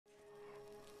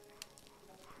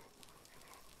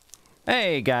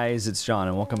Hey guys, it's John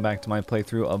and welcome back to my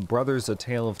playthrough of Brothers: A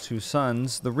Tale of Two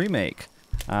Sons, the remake.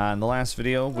 In the last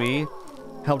video, we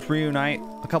helped reunite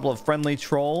a couple of friendly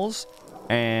trolls,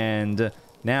 and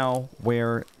now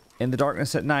we're in the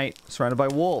darkness at night, surrounded by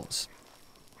wolves.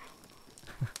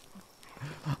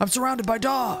 I'm surrounded by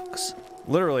dogs!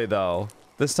 Literally though,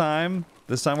 this time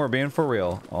we're being for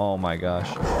real. Oh my gosh.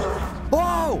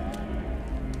 Whoa!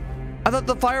 I thought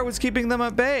the fire was keeping them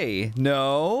at bay.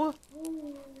 No?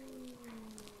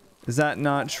 Is that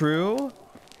not true?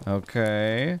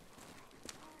 Okay.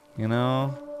 You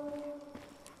know.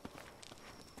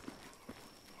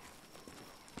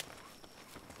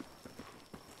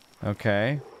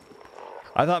 Okay.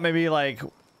 I thought maybe like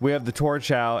we have the torch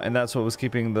out and that's what was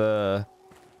keeping the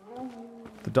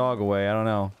dog away. I don't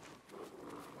know.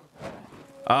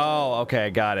 Oh,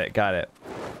 okay. Got it. Got it.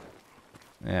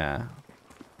 Yeah.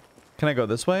 Can I go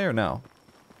this way or no?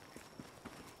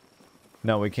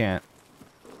 No, we can't.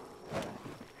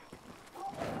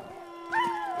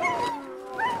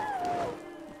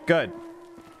 Good.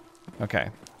 Okay.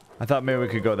 I thought maybe we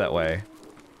could go that way.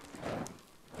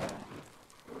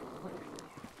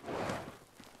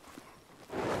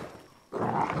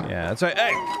 Yeah, that's right.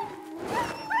 Hey!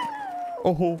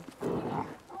 Oh.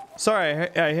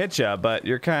 Sorry, I hit ya, but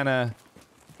you're kind of,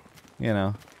 you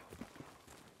know,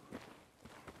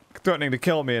 threatening to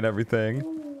kill me and everything.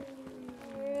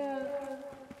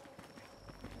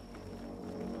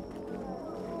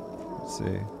 Let's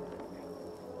see.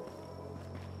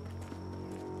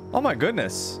 Oh my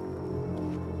goodness.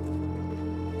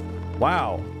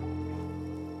 Wow.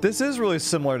 This is really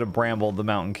similar to Bramble the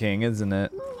Mountain King, isn't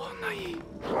it?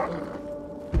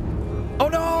 Oh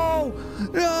no!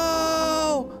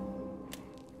 No!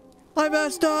 I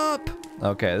messed up!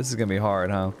 Okay, this is gonna be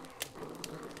hard, huh?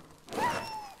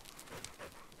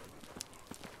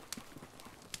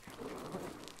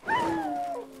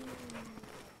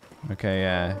 Okay,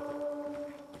 yeah.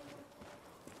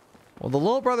 Well, the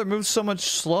little brother moves so much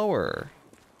slower.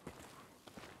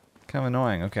 Kind of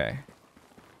annoying. Okay.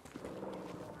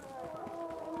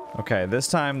 Okay, this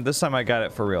time I got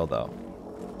it for real though.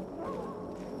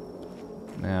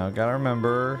 Now, gotta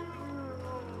remember.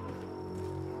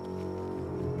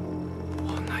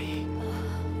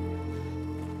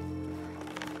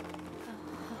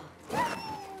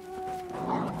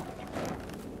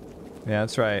 Yeah,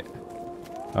 that's right.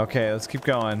 Okay, let's keep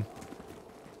going.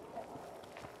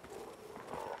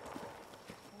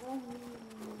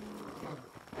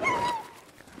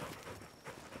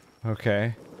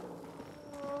 Okay.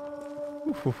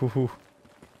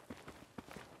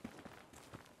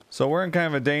 So we're in kind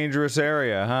of a dangerous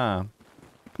area, huh?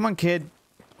 Come on, kid.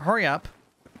 Hurry up.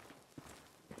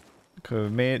 Could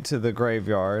have made it to the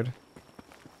graveyard.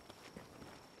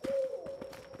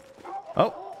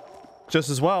 Oh. Just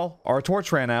as well. Our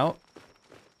torch ran out.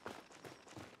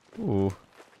 Ooh.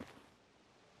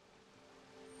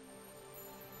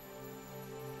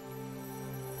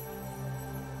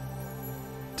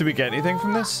 Did we get anything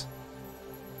from this?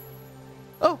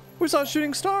 Oh, we saw a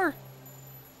shooting star.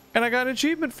 And I got an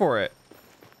achievement for it.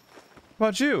 How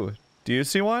about you? Do you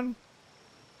see one?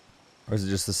 Or is it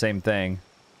just the same thing?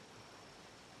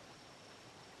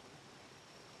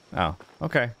 Oh,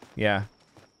 okay. Yeah.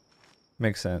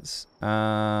 Makes sense.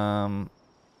 Yeah,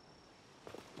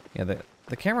 the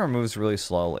camera moves really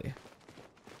slowly.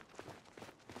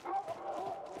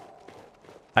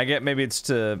 I get maybe it's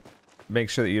to make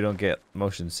sure that you don't get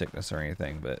motion sickness or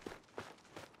anything, but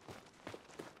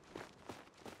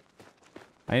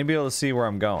I need to be able to see where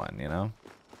I'm going, you know?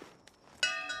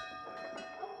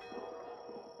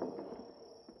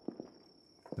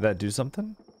 Did that do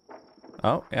something?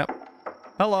 Oh, yep.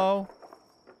 Hello.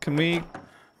 Can we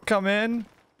come in?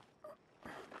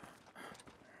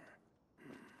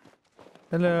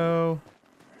 Hello.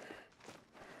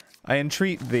 I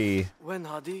entreat thee.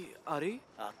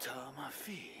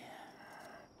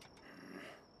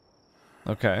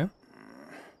 Okay.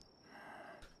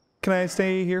 Can I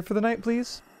stay here for the night,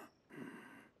 please?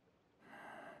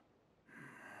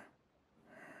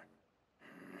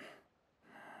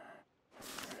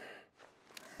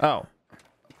 Oh.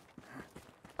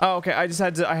 Oh, okay. I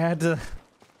had to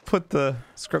put the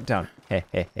script down.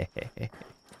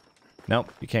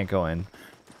 Nope, you can't go in.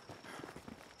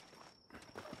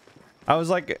 I was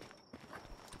like,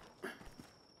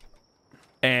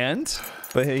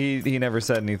 but he never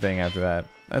said anything after that.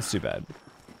 That's too bad.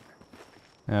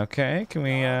 Okay, can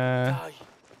we,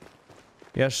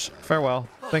 yes, farewell.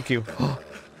 Thank you.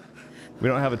 We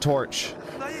don't have a torch.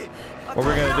 What are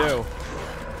we gonna do?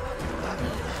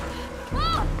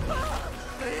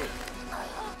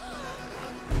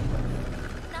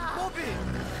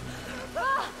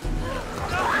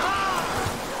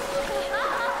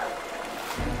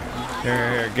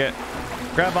 Here, get.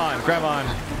 Grab on, grab on.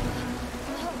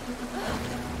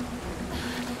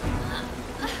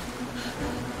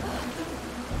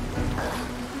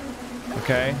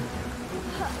 Okay.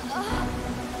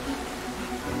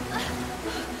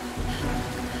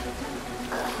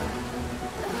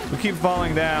 We keep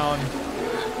falling down.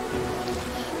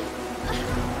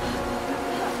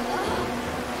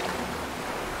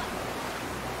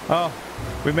 Oh,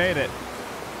 we made it.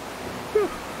 Whew.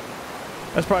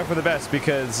 That's probably for the best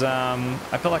because I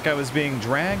felt like I was being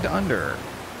dragged under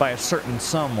by a certain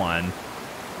someone.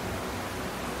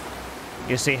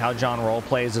 You see how John role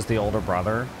plays as the older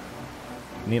brother?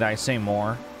 Need I say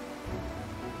more?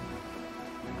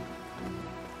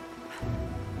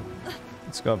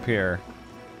 Let's go up here.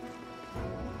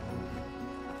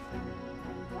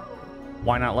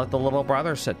 Why not let the little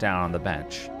brother sit down on the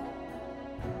bench?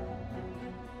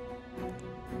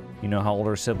 You know how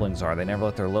older siblings are. They never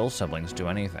let their little siblings do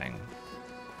anything.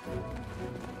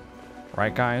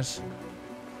 Right, guys?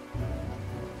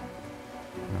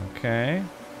 Okay.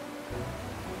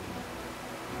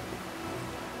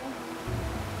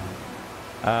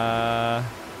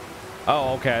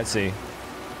 Oh, okay, I see.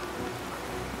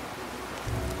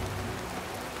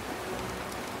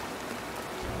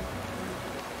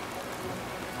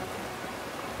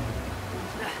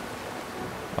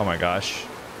 Oh my gosh.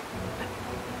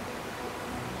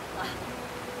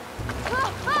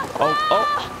 Oh.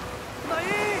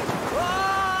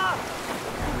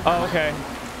 Oh, okay.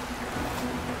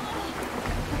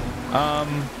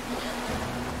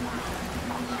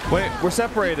 Wait, we're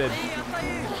separated.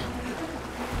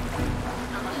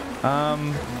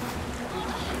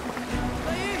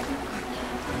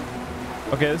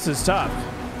 Okay, this is tough.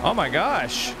 Oh my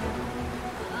gosh.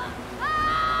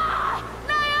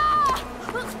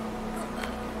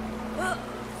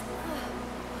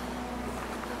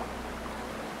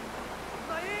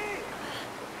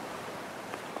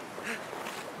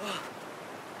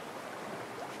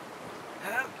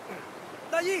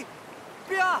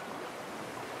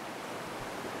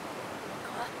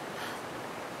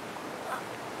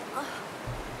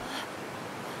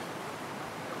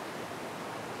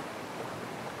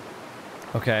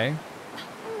 Okay.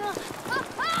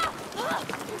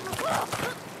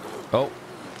 Oh.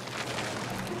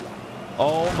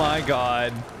 Oh my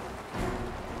God.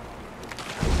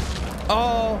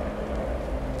 Oh.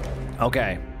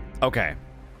 Okay. Okay.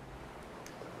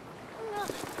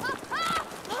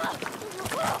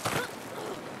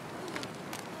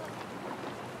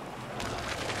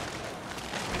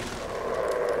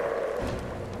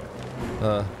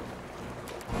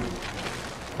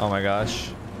 Oh my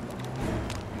gosh.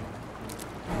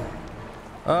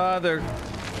 They're...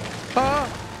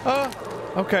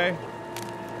 Okay.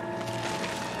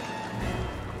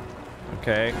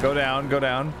 Okay, go down, go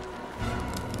down.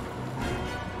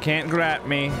 Can't grab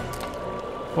me.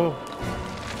 Oh.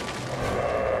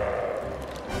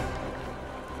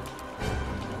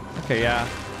 Okay, yeah.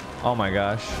 Oh my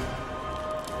gosh.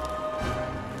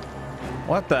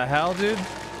 What the hell, dude?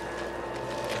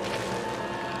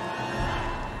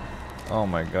 Oh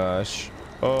my gosh.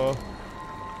 Oh.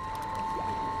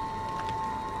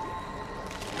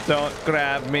 Don't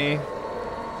grab me.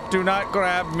 Do not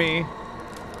grab me.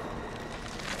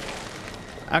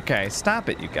 Okay, stop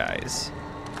it, you guys.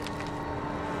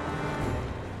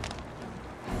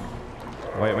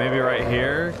 Wait, maybe right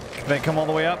here? Can they come all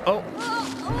the way up? Oh!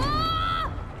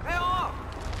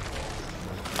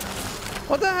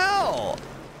 What the hell?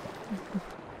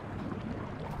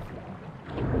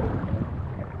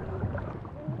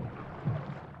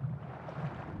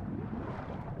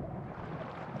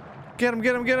 Get him,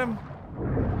 get him, get him!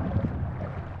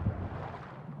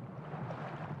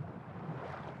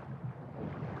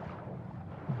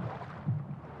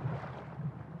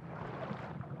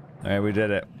 Alright, we did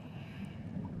it.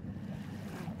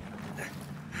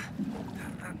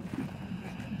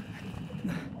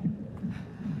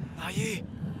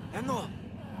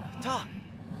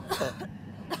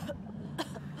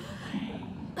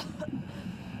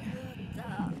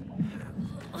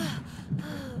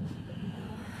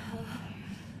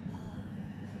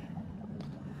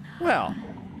 Well,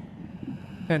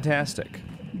 fantastic.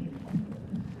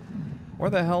 Where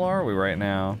the hell are we right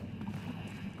now?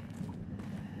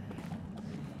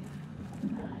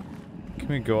 Can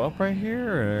we go up right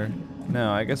here, or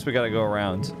no? I guess we gotta go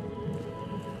around.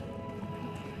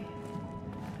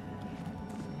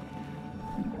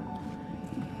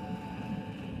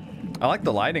 I like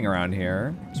the lighting around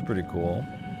here. It's pretty cool.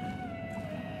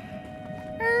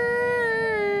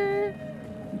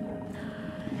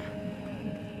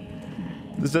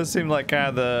 This does seem like kind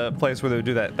of the place where they would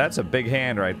do that. That's a big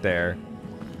hand right there.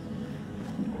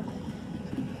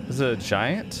 Is it a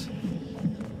giant?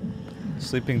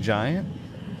 Sleeping giant?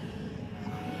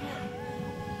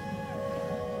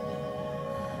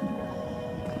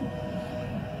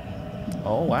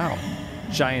 Oh, wow.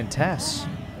 Giantess.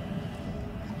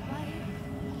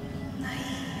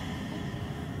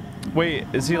 Wait,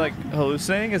 is he like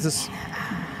hallucinating? Is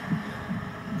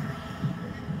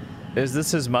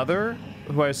this his mother,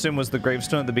 who I assume was the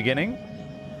gravestone at the beginning?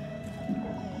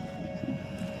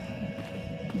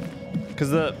 Because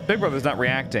the big brother's not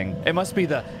reacting. It must be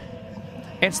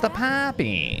it's the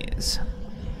poppies.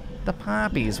 The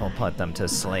poppies will put them to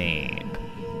sleep.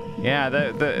 Yeah,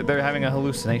 they're having a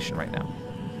hallucination right now.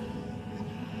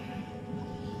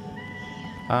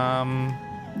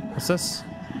 What's this?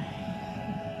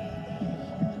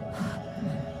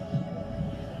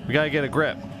 We gotta get a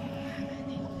grip.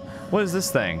 What is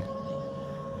this thing?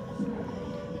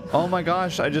 Oh my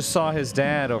gosh, I just saw his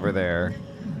dad over there.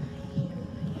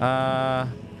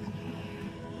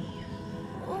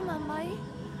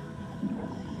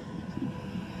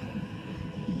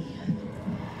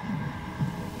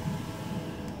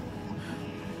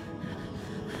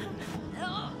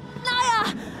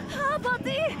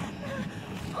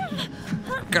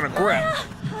 Got a grip.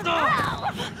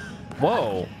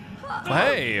 Whoa.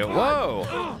 Hey,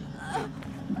 whoa.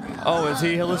 Oh, is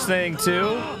he hallucinating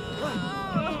too?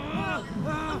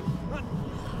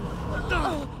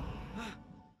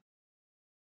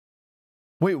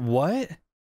 Wait, what?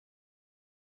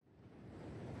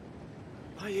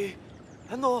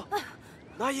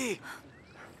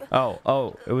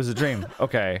 Oh, it was a dream.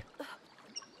 Okay.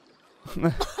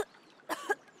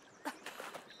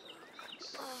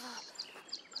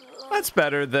 That's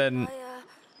better than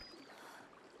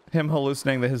him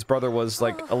hallucinating that his brother was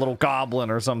like a little goblin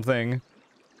or something.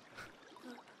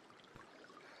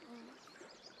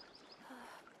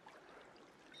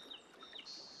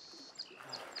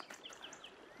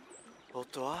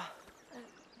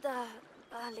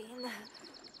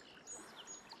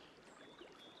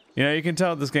 You know, you can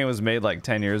tell this game was made like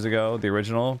 10 years ago, the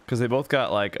original, because they both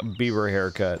got like beaver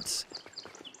haircuts.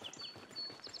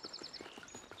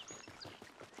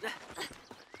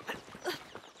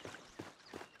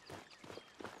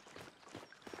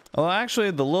 Well,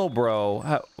 actually, the little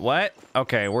bro... What?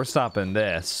 Okay, we're stopping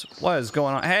this. What is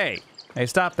going on? Hey! Hey,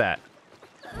 stop that.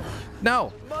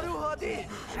 No!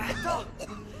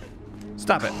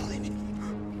 Stop it.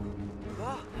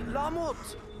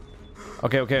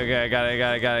 Okay, I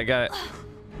got it.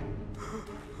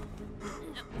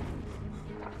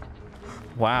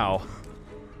 Wow.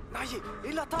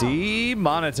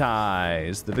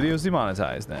 Demonetized. The video's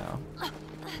demonetized now.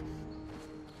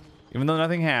 Even though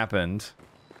nothing happened.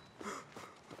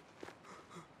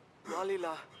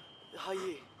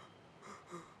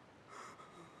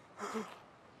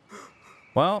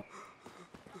 Well,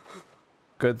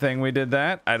 good thing we did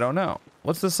that. I don't know.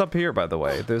 What's this up here, by the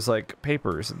way? There's like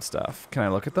papers and stuff. Can I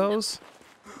look at those?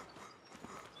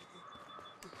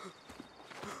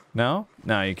 No?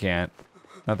 No, you can't.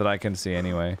 Not that I can see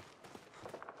anyway.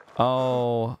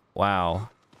 Oh, wow.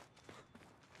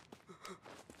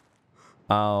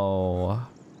 Oh.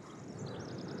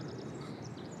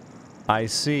 I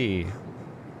see.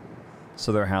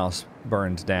 So their house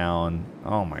burned down.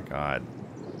 Oh my god.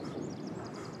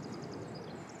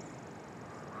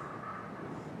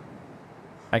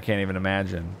 I can't even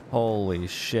imagine. Holy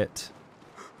shit.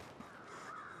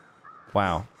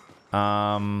 Wow.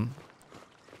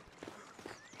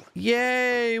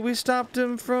 Yay! We stopped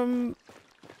him from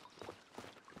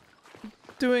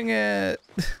doing it.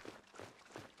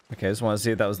 Okay, I just want to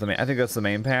see if that was the main... I think that's the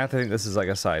main path. I think this is like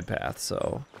a side path,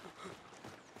 so...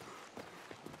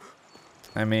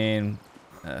 I mean,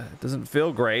 it doesn't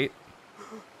feel great.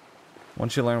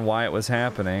 Once you learn why it was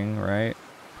happening, right?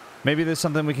 Maybe there's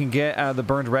something we can get out of the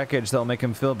burned wreckage that'll make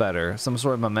him feel better. Some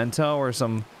sort of memento or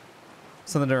something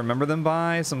to remember them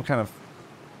by. Some kind of...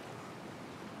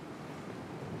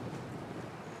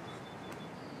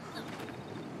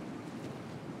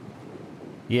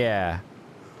 Yeah.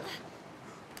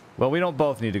 Well, we don't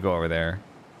both need to go over there.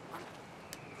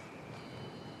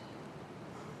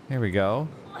 Here we go.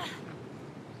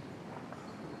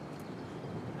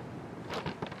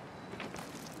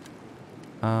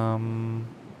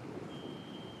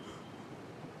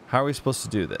 How are we supposed to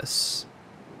do this?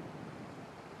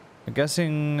 I'm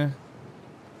guessing...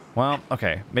 Well,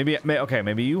 okay. Maybe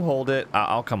you hold it.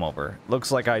 I'll come over.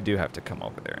 Looks like I do have to come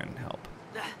over there and help.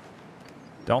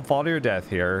 Don't fall to your death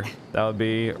here. That would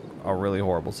be a really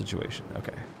horrible situation.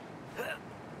 Okay.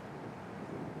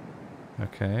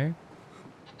 Okay.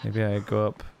 Maybe I go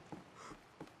up.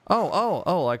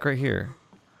 Oh, like right here.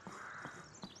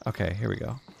 Okay, here we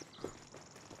go.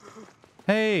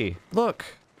 Hey, look.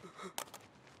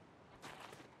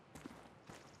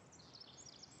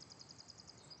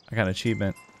 I got an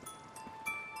achievement.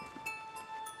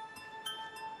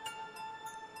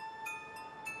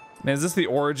 Man, is this the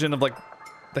origin of like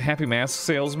the Happy Mask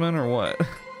salesman or what?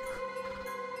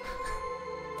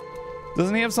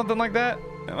 Doesn't he have something like that?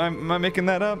 Am I making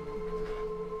that up?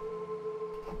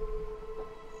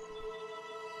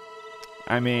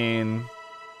 I mean,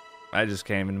 I just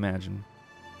can't even imagine.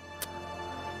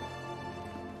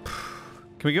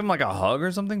 Can we give him like a hug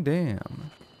or something?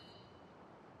 Damn.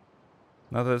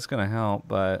 Not that it's gonna help,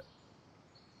 but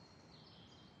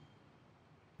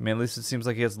I mean, at least it seems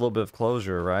like he has a little bit of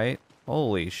closure, right?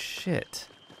 Holy shit.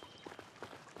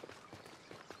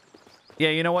 Yeah,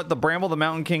 you know what? The Bramble the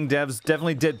Mountain King devs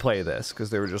definitely did play this, because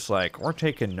they were just like, we're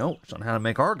taking notes on how to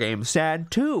make our game sad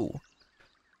too.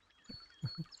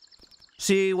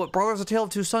 See, what Brothers: A Tale of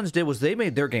Two Sons did was they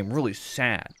made their game really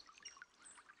sad.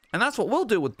 And that's what we'll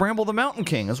do with Bramble the Mountain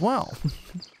King as well.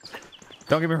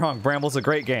 Don't get me wrong, Bramble's a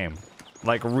great game.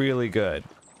 Like, really good.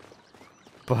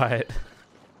 But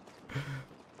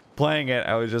playing it,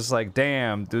 I was just like,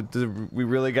 damn, dude, we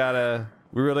really gotta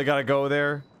go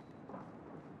there?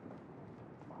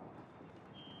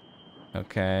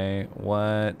 Okay,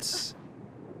 what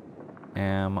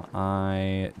am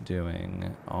I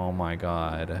doing? Oh my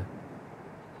god.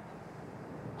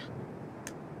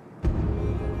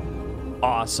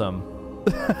 Awesome.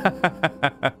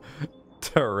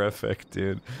 Terrific,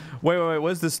 dude. Wait, what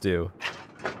does this do?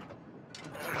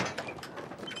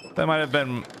 That might have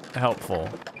been helpful.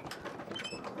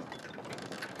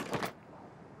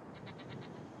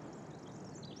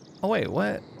 Oh, wait,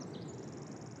 what?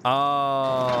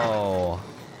 Oh.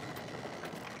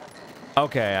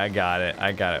 Okay, I got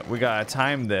it. We gotta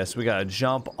time this. We gotta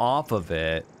jump off of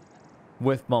it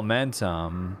with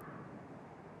momentum.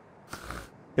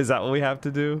 Is that what we have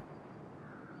to do?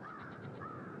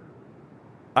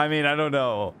 I mean, I don't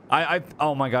know.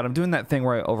 Oh my god, I'm doing that thing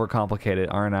where I overcomplicate it,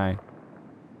 aren't I?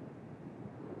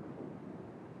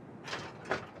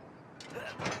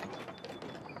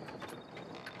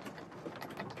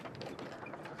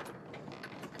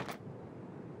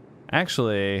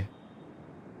 Actually,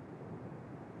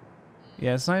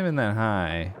 yeah, it's not even that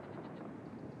high.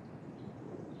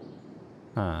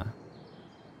 Huh.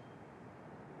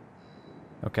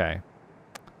 Okay.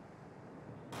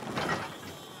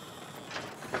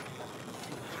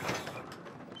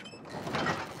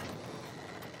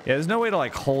 Yeah, there's no way to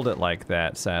like hold it like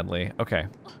that, sadly. Okay.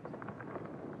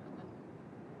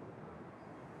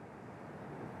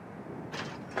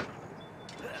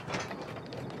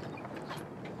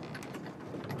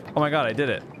 Oh my god, I did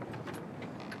it.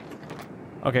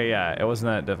 Okay, yeah, it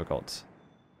wasn't that difficult.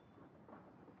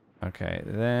 Okay,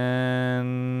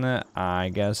 then I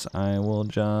guess I will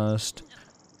just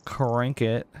crank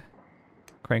it.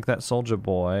 Crank that soldier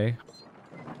boy.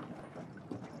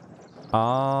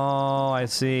 Oh, I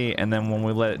see. And then when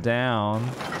we let it down...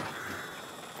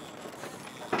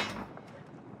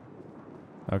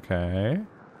 Okay.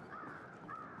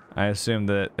 I assume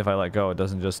that if I let go, it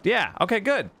doesn't just... Yeah, okay,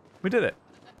 good. We did it.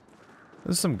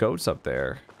 There's some goats up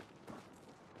there.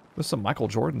 There's some Michael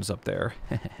Jordans up there.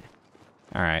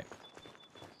 Alright.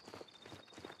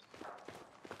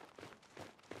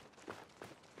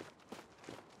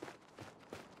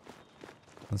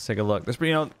 Let's take a look. There's,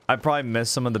 you know, I probably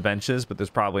missed some of the benches, but there's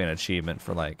probably an achievement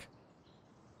for like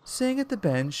sitting at the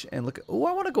bench and look. Oh,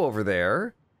 I want to go over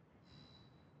there.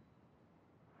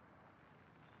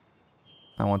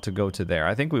 I want to go to there.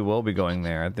 I think we will be going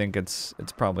there. I think it's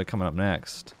probably coming up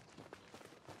next.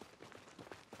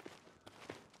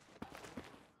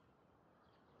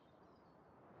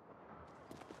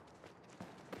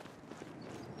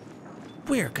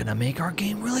 We're gonna make our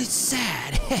game really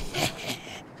sad.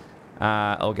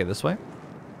 Okay, this way.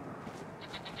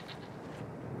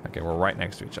 Okay, we're right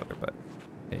next to each other, but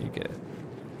yeah, you get it.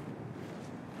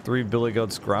 3 billy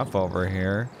goats gruff over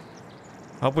here.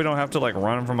 Hope we don't have to like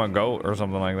run from a goat or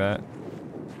something like that.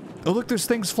 Oh look, there's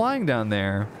things flying down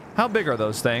there. How big are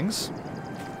those things?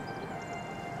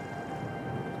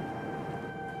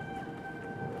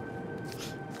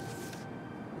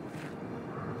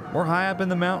 We're high up in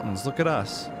the mountains. Look at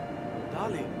us.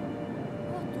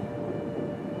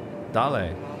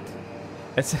 Dale.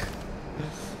 It's...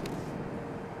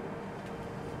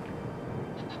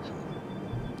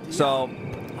 So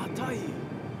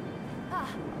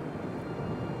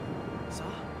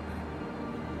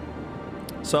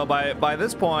by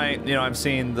this point, you know, I've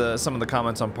seen some of the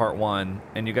comments on part 1,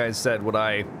 and you guys said, would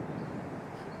I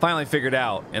finally figured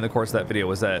out in the course of that video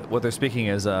was that what they're speaking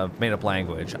is a made-up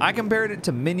language. I compared it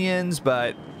to Minions,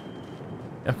 but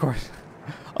of course,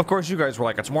 you guys were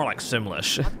like, it's more like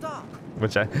Simlish,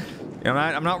 which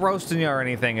I'm not roasting you or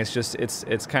anything. It's just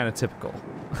it's kind of typical.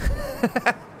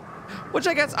 Which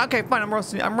I guess, okay, fine. I'm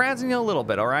razzing you a little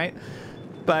bit, all right.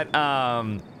 But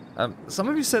some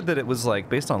of you said that it was like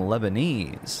based on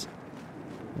Lebanese,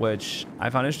 which I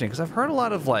found interesting because I've heard a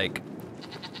lot of like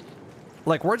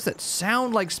words that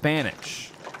sound like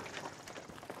Spanish.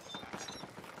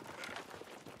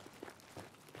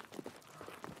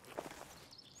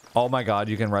 Oh my God,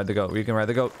 you can ride the goat. You can ride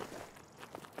the goat.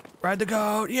 Ride the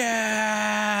goat,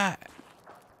 yeah!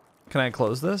 Can I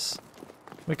close this?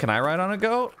 Wait, can I ride on a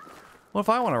goat? What if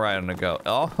I want to ride on a goat?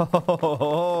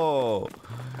 Oh,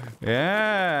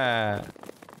 yeah.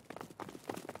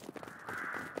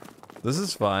 This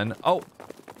is fun. Oh.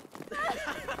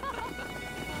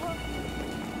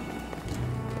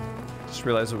 Just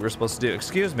realized what we were supposed to do.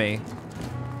 Excuse me.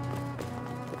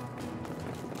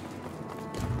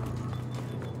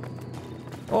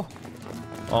 Oh.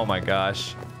 Oh my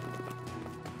gosh.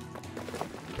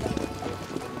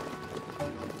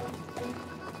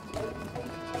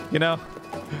 You know,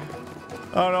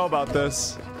 I don't know about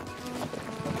this.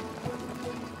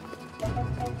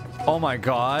 Oh my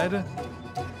God.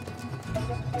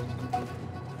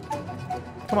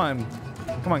 Come on.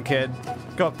 Come on, kid.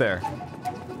 Go up there.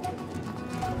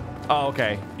 Oh,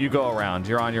 okay. You go around.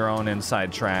 You're on your own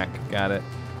inside track. Got it.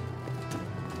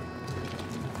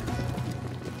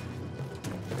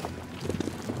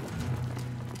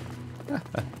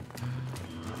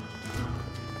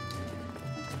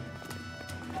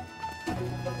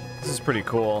 This is pretty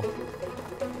cool.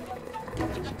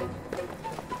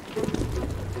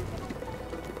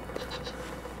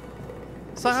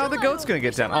 So how are the goats gonna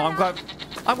get down? Oh, I'm glad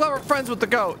we're friends with the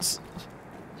goats.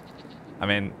 I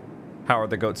mean, how are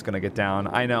the goats gonna get down?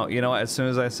 I know, you know, as soon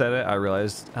as I said it, I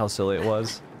realized how silly it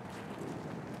was.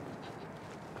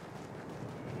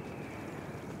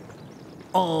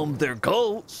 They're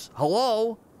goats.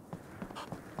 Hello?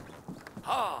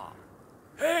 Ha!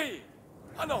 Hey!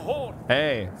 On the horn!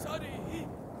 Hey.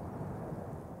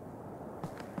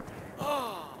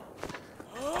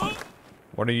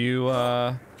 What are you,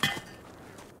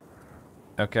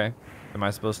 Okay. Am I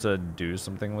supposed to do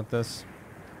something with this?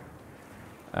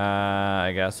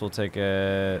 I guess we'll take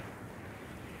it.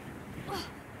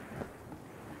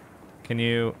 Can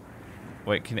you...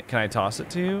 Wait, can I toss it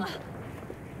to you?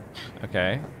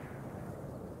 Okay.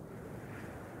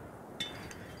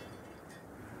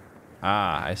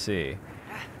 Ah, I see.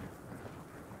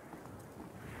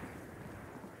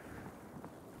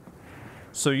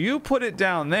 So you put it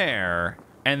down there,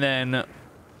 and then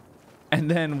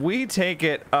we take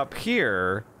it up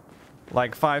here,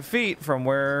 like 5 feet from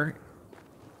where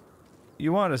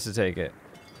you want us to take it.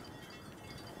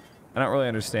 I don't really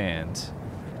understand.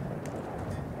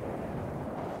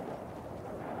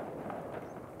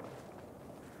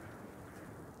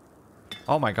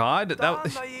 Oh my God,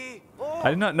 I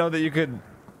did not know that you could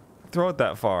throw it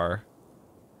that far.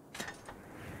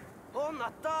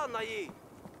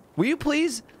 Will you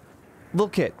please? Little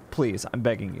kid, please, I'm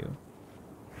begging you.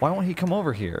 Why won't he come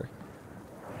over here?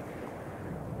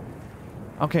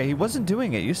 Okay, he wasn't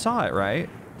doing it. You saw it, right?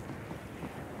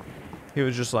 He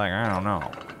was just like, I don't know.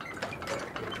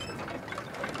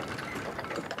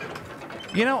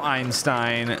 You know,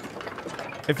 Einstein,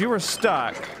 if you were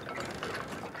stuck,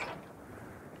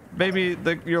 maybe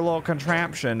your little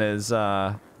contraption is,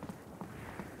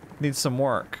 needs some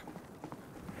work.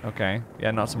 Okay.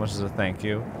 Yeah, not so much as a thank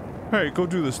you. Hey, go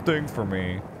do this thing for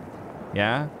me.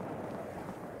 Yeah?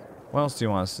 What else do you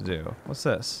want us to do? What's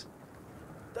this?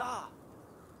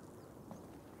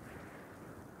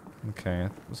 Okay. I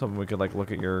was hoping we could, like, look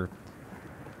at your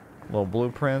little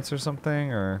blueprints or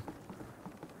something, or...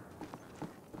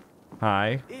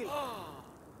 Hi. You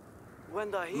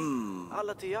want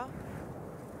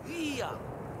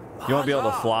to be able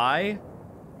to fly?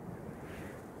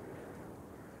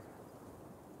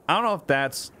 I don't know if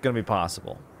that's going to be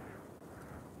possible.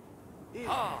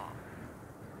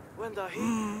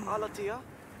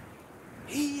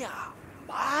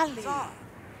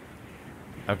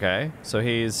 Okay, so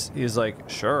he's like,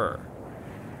 sure.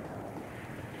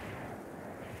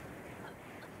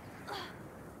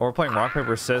 Or we're playing rock,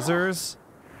 paper, scissors.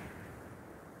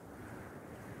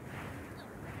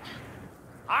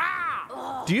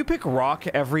 Do you pick rock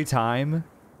every time?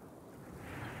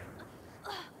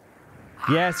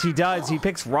 Yes, he does. He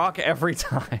picks rock every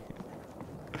time.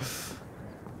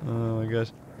 Oh my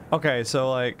gosh. Okay, so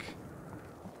like...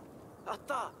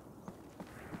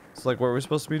 It's like what we're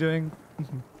supposed to be doing?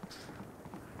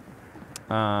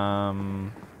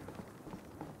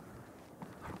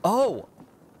 Oh!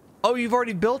 Oh, you've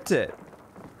already built it!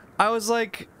 I was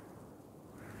like...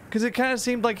 Because it kind of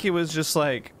seemed like he was just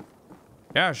like...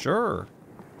 Yeah, sure.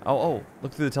 Oh,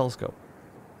 look through the telescope.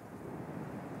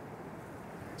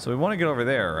 So we want to get over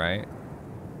there, right?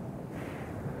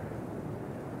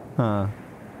 Huh.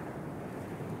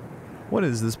 What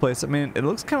is this place? I mean, it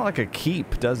looks kind of like a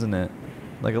keep, doesn't it?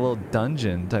 Like a little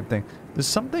dungeon type thing. There's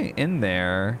something in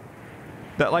there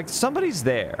that, like, somebody's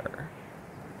there.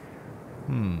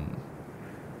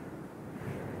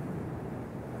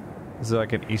 Is it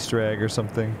like an Easter egg or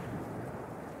something?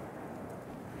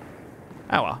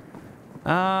 Oh well.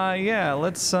 Yeah,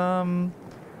 let's, what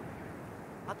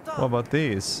about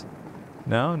these?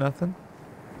 No, nothing?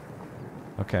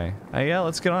 Okay. Yeah,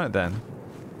 let's get on it then.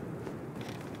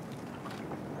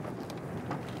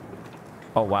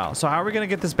 Oh, wow. So how are we gonna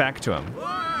get this back to him?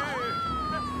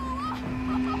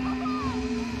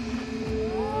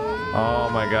 Oh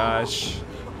my gosh.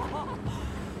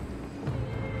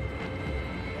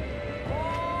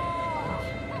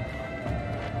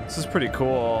 This is pretty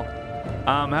cool.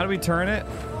 How do we turn it?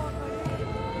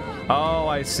 Oh,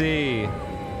 I see.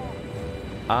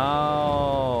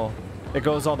 Oh. It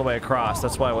goes all the way across.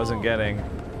 That's why I wasn't getting.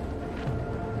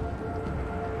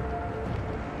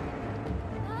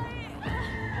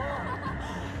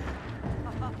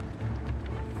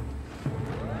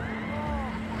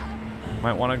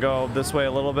 Might want to go this way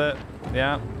a little bit.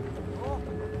 Yeah.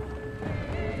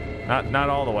 Not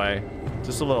all the way.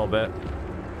 Just a little bit.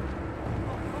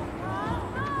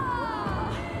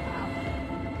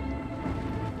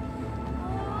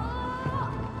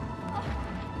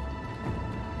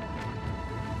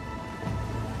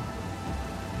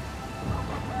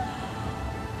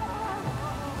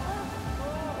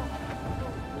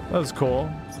 That was cool.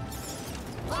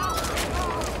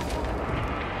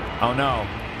 Oh no.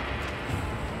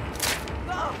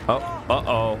 Oh,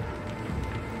 uh-oh.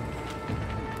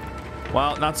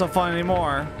 Well, not so fun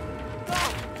anymore.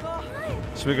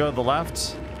 Should we go to the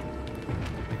left?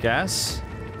 I guess.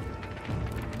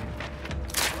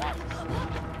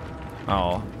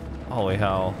 Oh, holy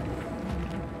hell.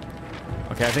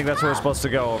 Okay, I think that's where we're supposed to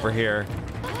go over here.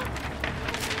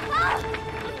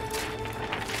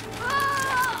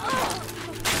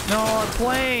 No, a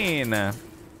plane!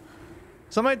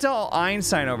 Somebody tell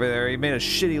Einstein over there he made a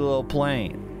shitty little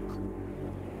plane.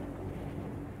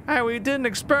 Hey, we did an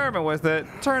experiment with it.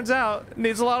 Turns out it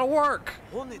needs a lot of work.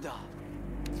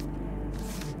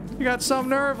 You got some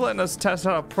nerve letting us test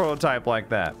out a prototype like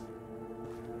that.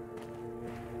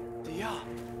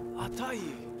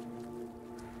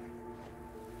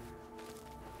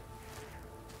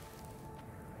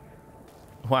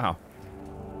 Wow.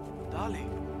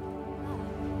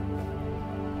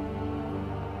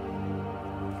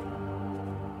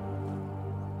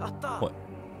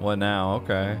 What now?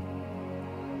 Okay.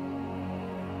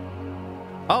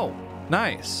 Oh,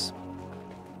 nice.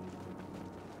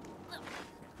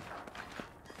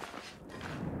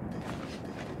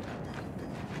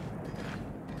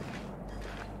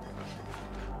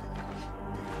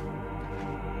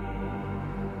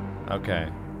 Okay.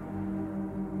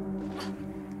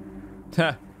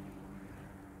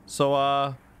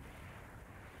 So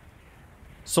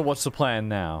what's the plan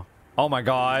now? Oh my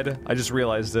god, I just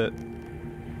realized it.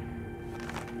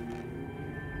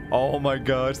 Oh my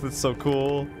gosh, that's so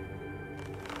cool.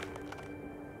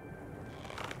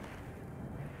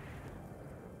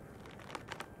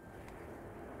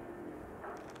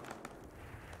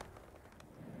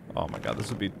 Oh my god, this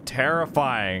would be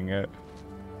terrifying.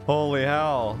 Holy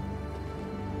hell.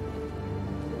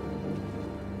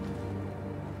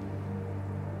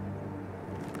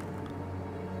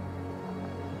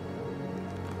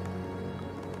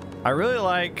 I really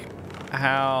like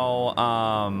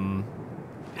how,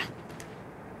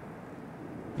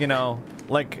 you know,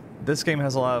 like, this game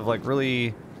has a lot of, like,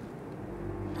 really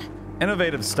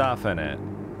innovative stuff in it,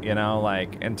 you know,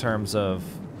 like, in terms of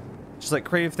just, like,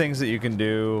 creative things that you can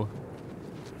do.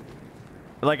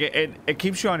 Like, it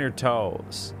keeps you on your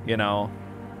toes, you know?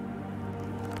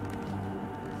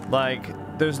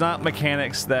 Like, there's not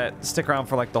mechanics that stick around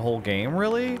for, like, the whole game,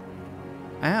 really?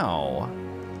 Ow.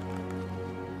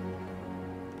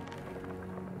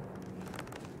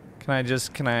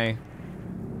 Can I...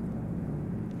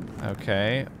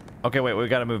 Okay. Okay, wait, we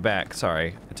gotta move back.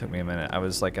 Sorry. It took me a minute. I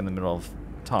was, like, in the middle of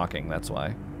talking, that's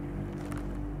why.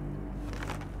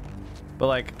 But,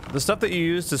 like, the stuff that you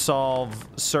use to solve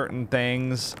certain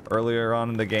things earlier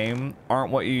on in the game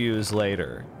aren't what you use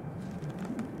later.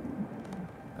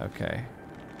 Okay.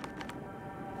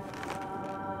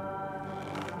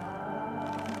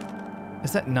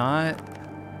 Is that not...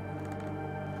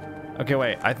 Okay,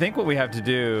 wait. I think what we have to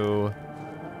do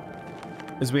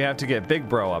is we have to get Big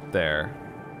Bro up there.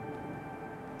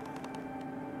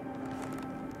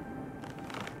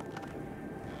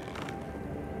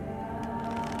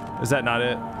 Is that not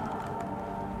it?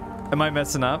 Am I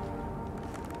messing up?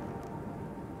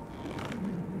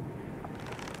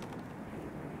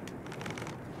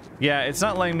 Yeah, it's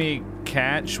not letting me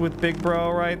catch with Big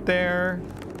Bro right there.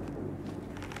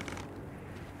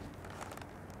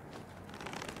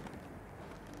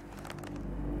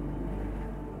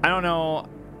 I don't know.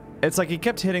 It's like he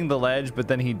kept hitting the ledge, but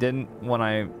then he didn't when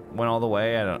I went all the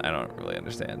way. I don't really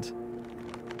understand.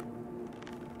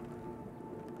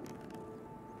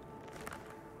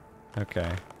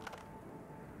 Okay.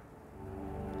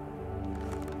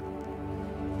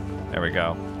 There we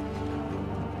go.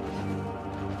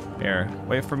 Here,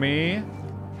 wait for me.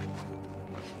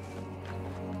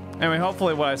 Anyway,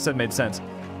 hopefully what I said made sense.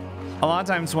 A lot of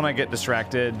times when I get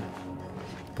distracted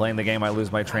playing the game, I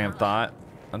lose my train of thought,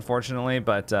 unfortunately.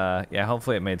 But yeah,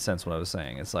 hopefully it made sense what I was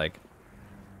saying. It's like,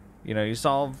 you know, you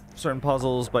solve certain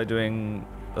puzzles by doing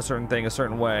a certain thing a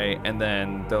certain way, and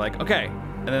then they're like, okay,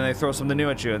 and then they throw something new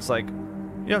at you. It's like,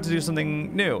 you have to do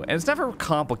something new, and it's never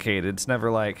complicated. It's never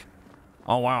like,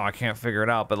 oh wow, I can't figure it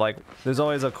out. But like, there's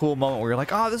always a cool moment where you're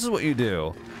like, oh, this is what you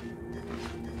do,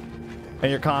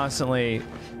 and you're constantly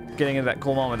getting into that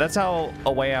cool moment. That's how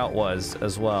A Way Out was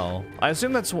as well. I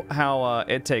assume that's how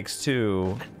It Takes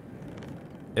Two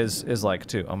is like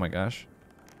too. Oh my gosh.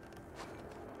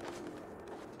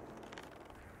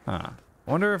 Huh.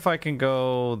 I wonder if I can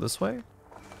go this way.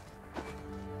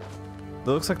 It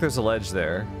looks like there's a ledge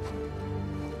there.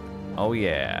 Oh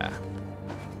yeah.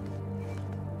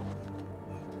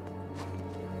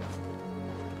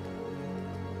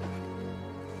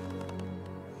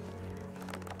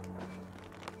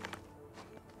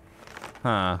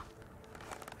 Huh.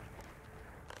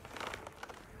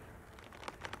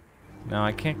 No,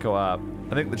 I can't go up.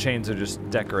 I think the chains are just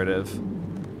decorative.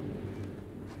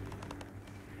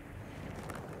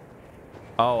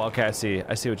 Oh, okay, I see.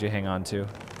 I see what you hang on to.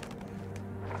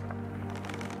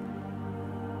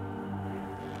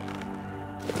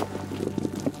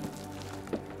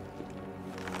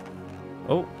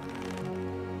 Oh.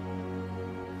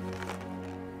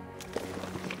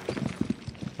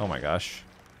 Oh my gosh.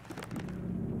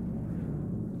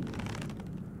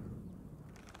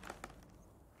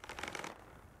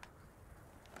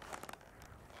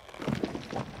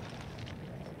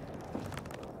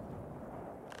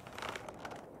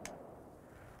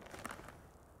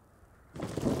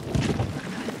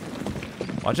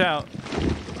 Watch out.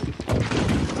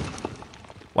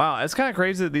 Wow, it's kind of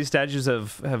crazy that these statues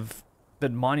have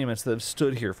been monuments that have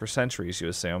stood here for centuries, you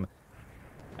assume.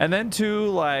 And then two,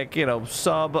 like, you know,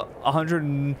 sub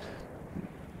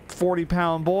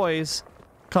 140-pound boys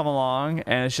come along,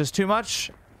 and it's just too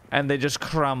much, and they just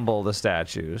crumble the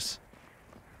statues.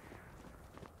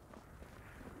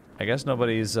 I guess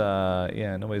nobody's,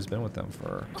 yeah, nobody's been with them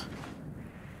for,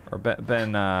 or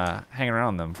been hanging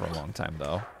around them for a long time,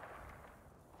 though.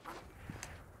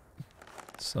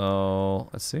 So,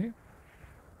 let's see.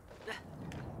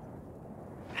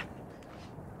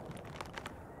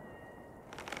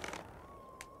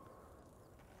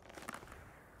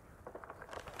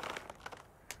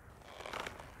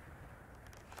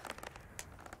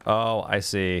 Oh, I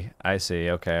see. I see.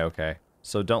 Okay, okay.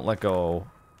 So don't let go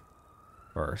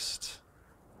first.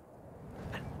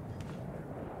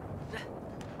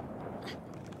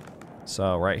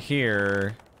 So right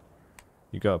here,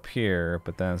 you go up here,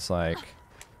 but then it's like,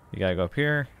 you gotta go up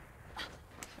here,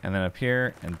 and then up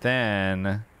here, and then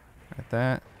like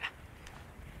that.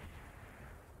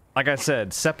 Like I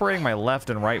said, separating my left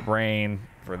and right brain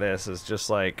for this is just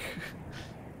like,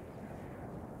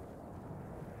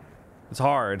 it's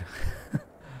hard.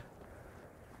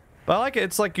 But I like it.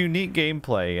 It's like unique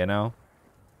gameplay, you know?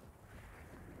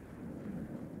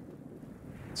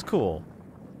 It's cool.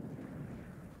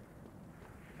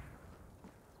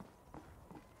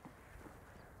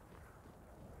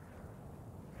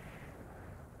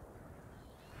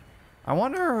 I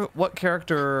wonder what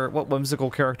character, what whimsical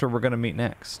character we're gonna meet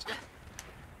next.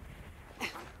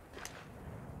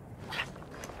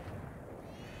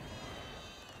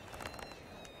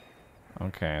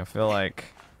 Okay, I feel like...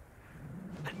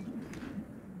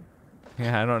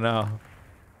 Yeah, I don't know.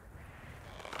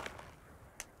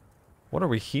 What are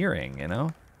we hearing, you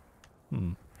know?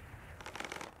 Hmm.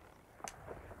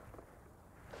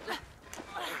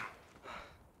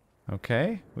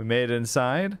 Okay, we made it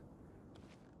inside.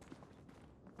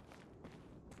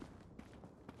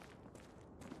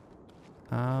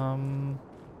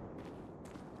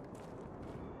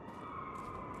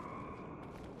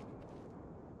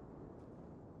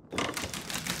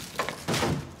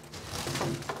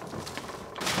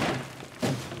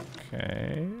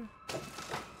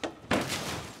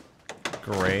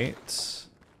 great.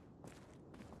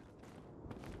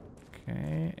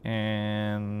 Okay,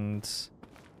 and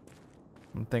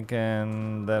I'm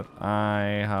thinking that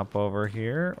I hop over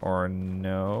here, or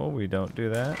no, we don't do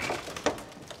that.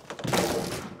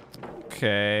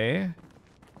 Okay.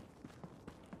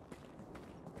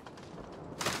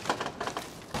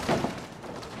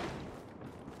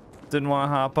 Didn't want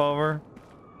to hop over.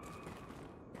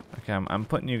 Okay, I'm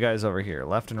putting you guys over here,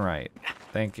 left and right.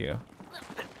 Thank you.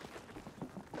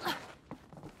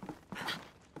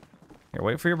 Here,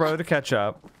 wait for your brother to catch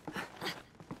up.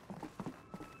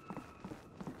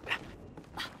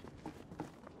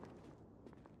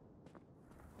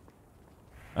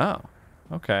 Oh,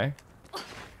 okay.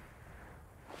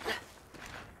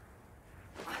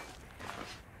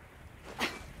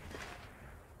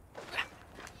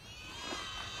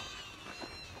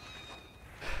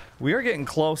 We are getting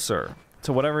closer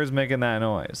to whatever is making that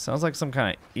noise. Sounds like some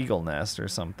kind of eagle nest or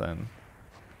something.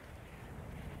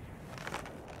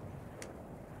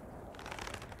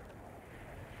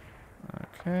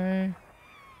 Okay.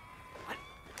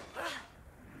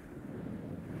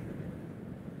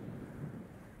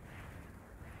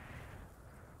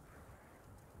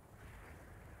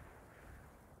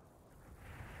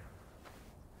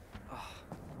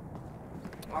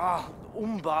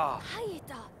 Umba.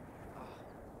 Haida.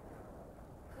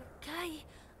 Kai.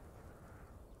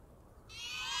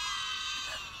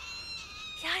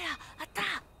 Yaya,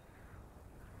 ata.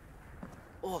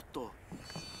 Otto.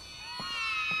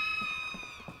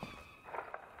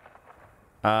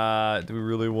 Do we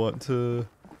really want to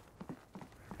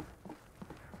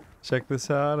check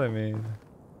this out? I mean,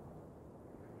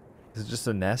 is it just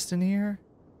a nest in here?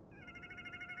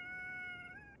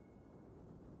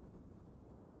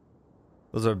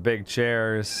 Those are big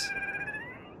chairs.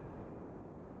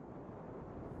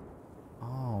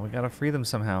 Oh, we gotta free them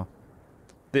somehow.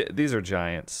 These are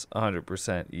giants,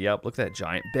 100%. Yep, look at that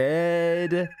giant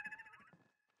bed.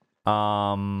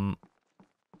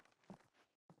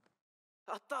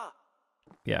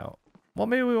 Yeah. Well,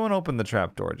 maybe we won't open the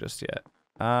trapdoor just yet.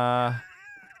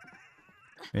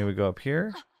 Maybe we go up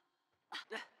here.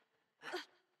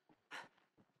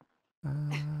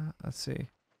 Let's see.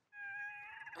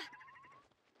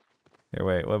 Here,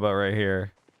 wait. What about right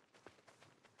here?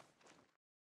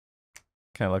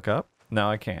 Can I look up? No,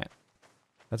 I can't.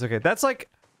 That's okay. That's like,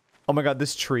 oh my god,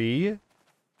 this tree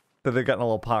that they've got in a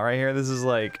little pot right here. This is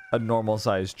like a normal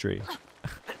sized tree.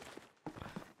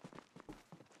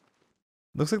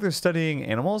 Looks like they're studying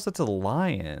animals. That's a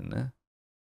lion.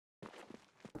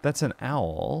 That's an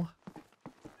owl.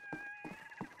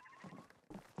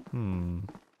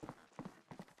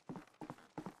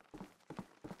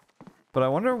 But I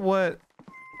wonder what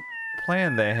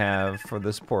plan they have for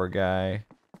this poor guy.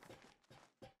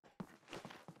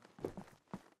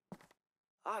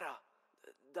 Ara.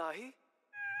 Dahi.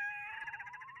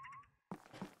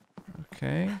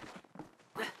 Okay.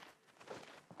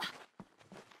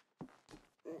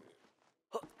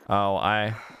 Oh,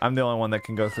 I'm the only one that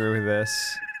can go through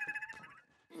this.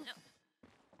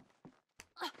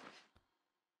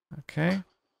 Okay.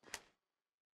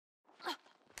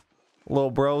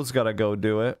 Little bro's gotta go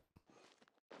do it.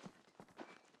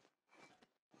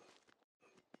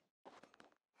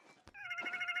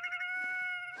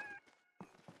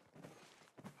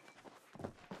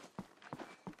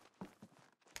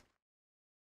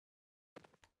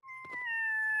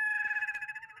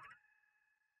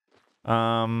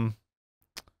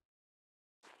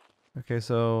 Okay,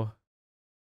 so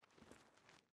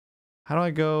how do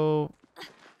I go?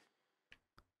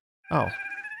 Oh.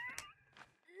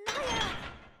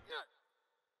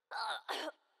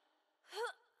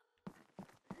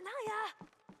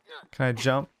 Can I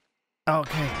jump?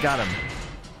 Okay, got him.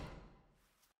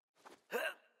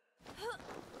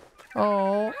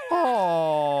 Oh,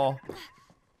 oh.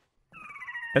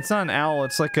 It's not an owl,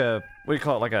 it's like a, what do you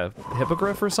call it, like a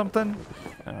hippogriff or something?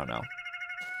 I don't know.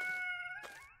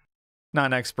 Not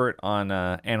an expert on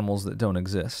animals that don't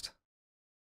exist.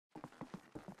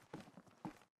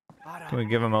 Can we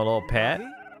give him a little pat?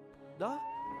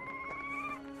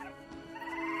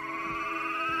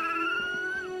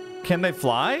 Can they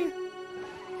fly?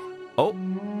 Oh.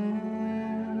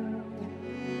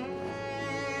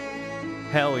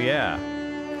 Hell yeah.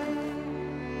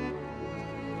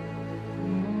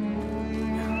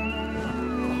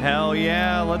 Hell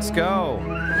yeah, let's go.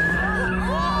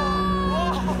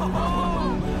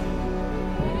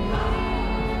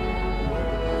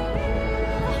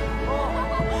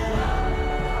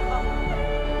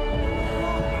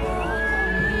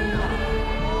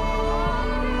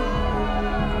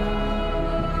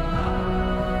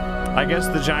 I guess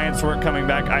the giants weren't coming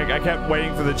back. I kept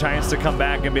waiting for the giants to come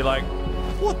back and be like,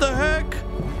 what the heck?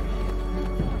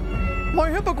 My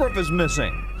hippogriff is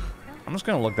missing. I'm just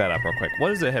gonna look that up real quick.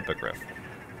 What is a hippogriff?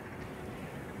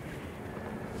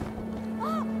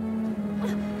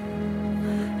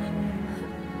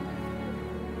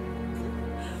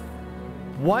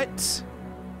 What?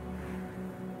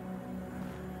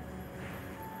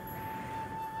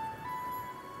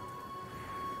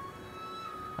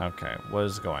 Okay, what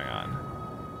is going on?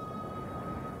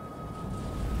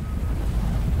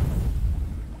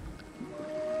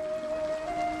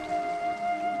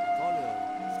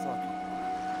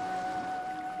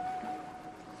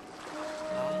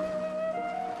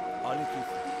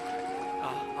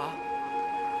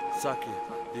 Saki,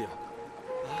 dia.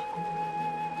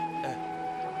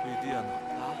 Lidiana.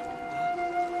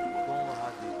 Bom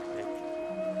hadi pek.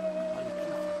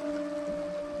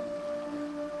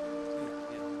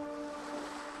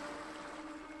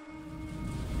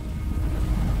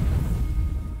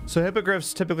 So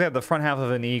hippogriffs typically have the front half of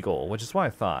an eagle, which is what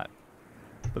I thought.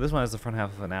 But this one has the front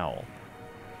half of an owl.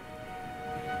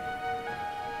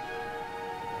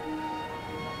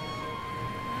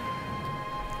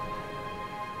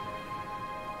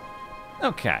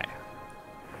 Okay.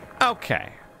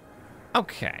 Okay.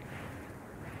 Okay.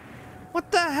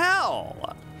 What the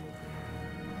hell?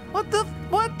 What the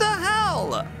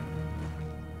hell?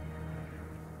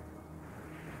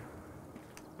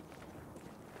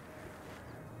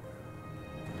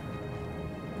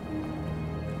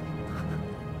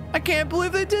 I can't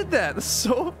believe they did that. That's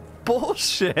so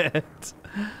bullshit.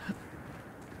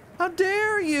 How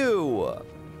dare you?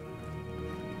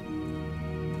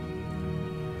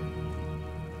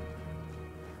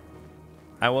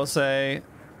 I will say,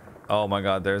 oh my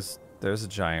god, there's a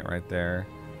giant right there.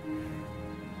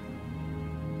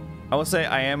 I will say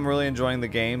I am really enjoying the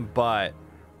game, but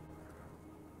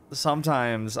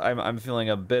sometimes I'm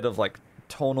feeling a bit of like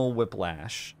tonal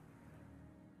whiplash.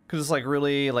 Cause it's like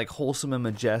really like wholesome and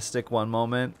majestic one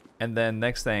moment, and then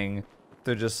next thing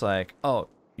they're just like, oh,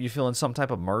 you feeling some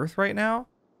type of mirth right now?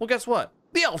 Well, guess what?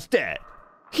 The elf's dead.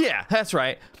 Yeah, that's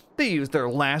right. They used their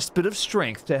last bit of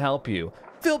strength to help you.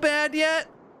 Feel bad yet?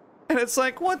 And it's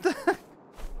like, what the?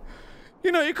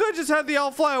 You know, you could just have the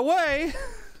elf fly away.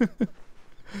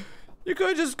 You could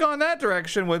have just gone that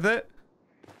direction with it.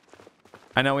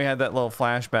 I know we had that little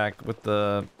flashback with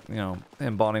the, you know,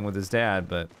 him bonding with his dad,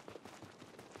 but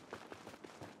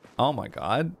oh my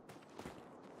god.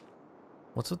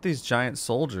 What's with these giant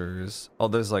soldiers? Oh,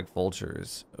 there's like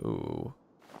vultures. Ooh.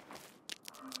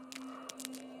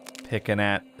 Picking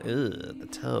at the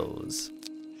toes.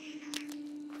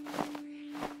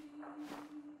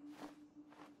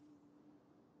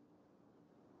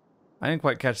 I didn't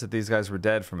quite catch that these guys were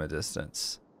dead from a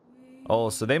distance. Oh,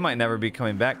 so they might never be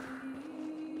coming back.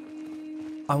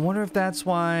 I wonder if that's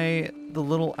why the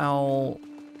little owl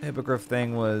hippogriff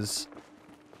thing was...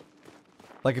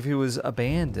 like if he was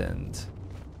abandoned.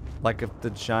 Like if the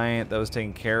giant that was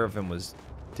taking care of him was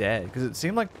dead. Because it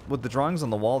seemed like with the drawings on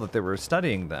the wall that they were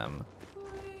studying them.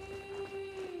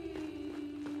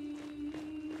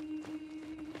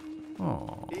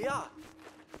 Oh. Yeah.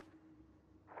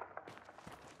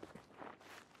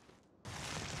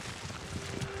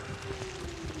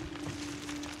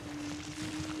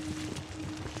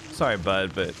 Sorry,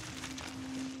 bud, but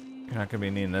you're not gonna be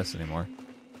needing this anymore.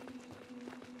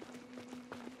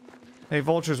 Hey,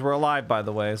 vultures, we're alive, by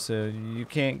the way, so you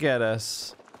can't get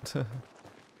us.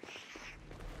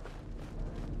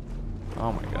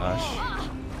 Oh my gosh.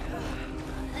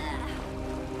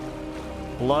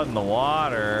 Blood in the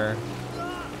water.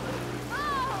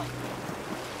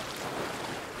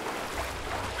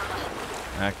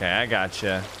 Okay, I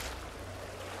gotcha.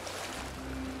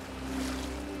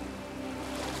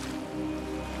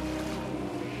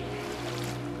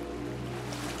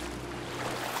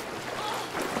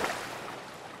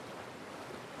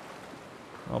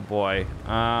 Oh boy.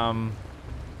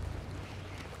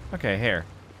 Okay, here.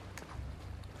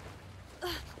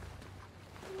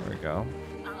 There we go.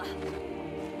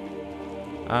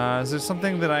 Is there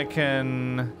something that I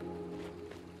can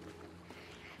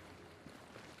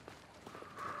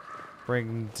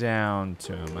bring down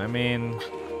to him? I mean,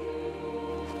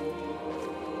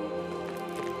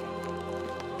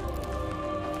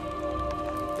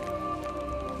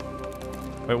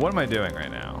 wait, what am I doing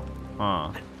right now?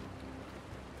 Huh.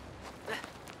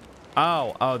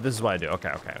 Oh, this is what I do.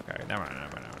 Okay. Never mind.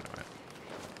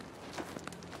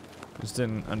 Just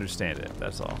didn't understand it,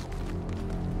 that's all.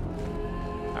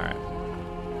 Alright.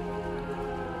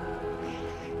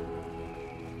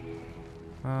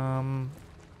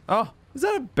 Oh, is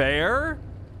that a bear?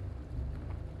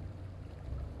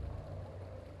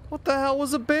 What the hell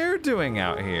was a bear doing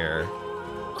out here?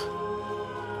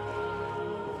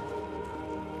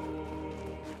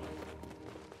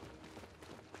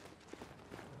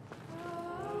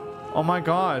 Oh my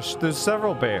gosh, there's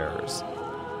several bears.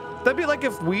 That'd be like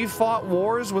if we fought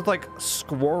wars with like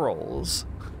squirrels.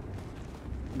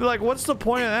 Be like, what's the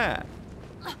point of that?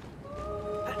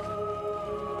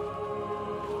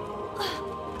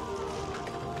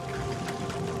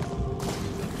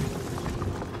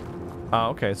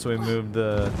 Oh, okay, so we moved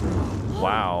the...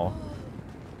 Wow.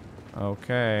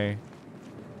 Okay.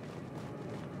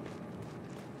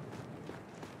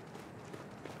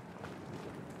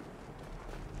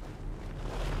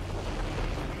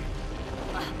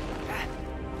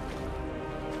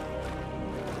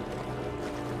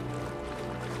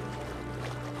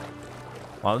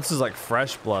 Wow, this is like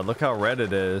fresh blood. Look how red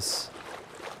it is.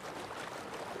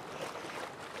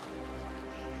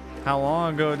 How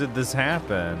long ago did this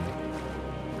happen?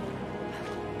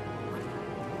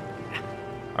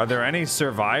 Are there any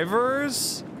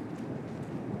survivors?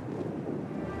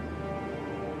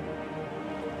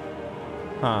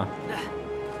 Huh.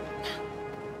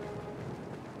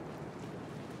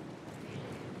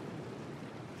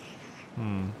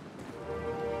 Hmm.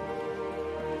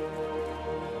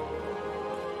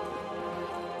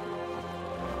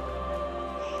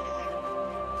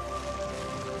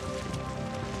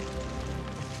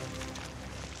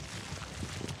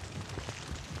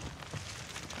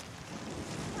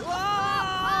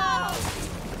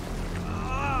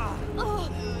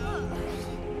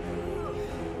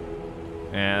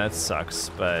 Yeah, that sucks,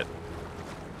 but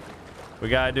we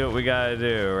gotta do what we gotta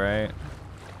do, right?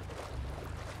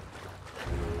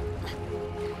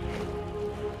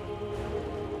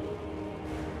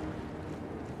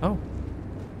 Oh.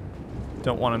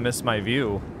 Don't want to miss my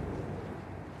view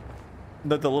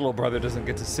that the little brother doesn't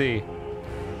get to see.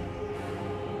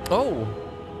 Oh!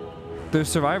 There's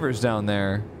survivors down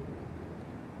there.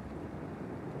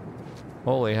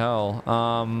 Holy hell.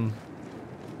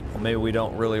 Well, maybe we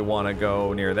don't really want to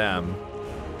go near them.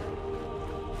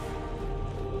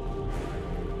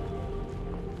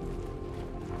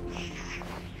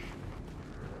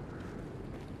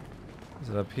 Is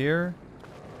it up here?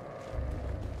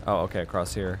 Oh, okay,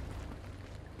 across here.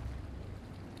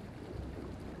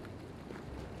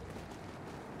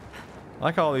 I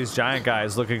like how all these giant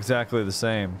guys look exactly the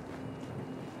same.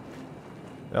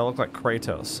 They all look like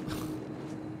Kratos.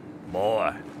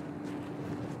 Boy.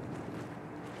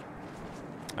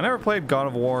 I never played God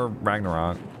of War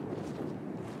Ragnarok.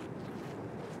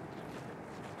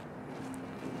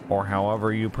 Or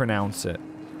however you pronounce it.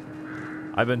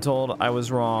 I've been told I was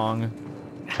wrong.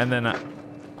 And then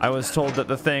I was told that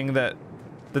the thing that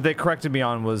they corrected me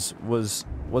on was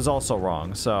also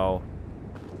wrong. So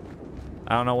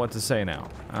I don't know what to say now.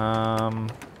 Are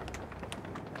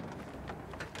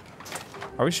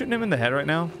we shooting him in the head right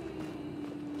now?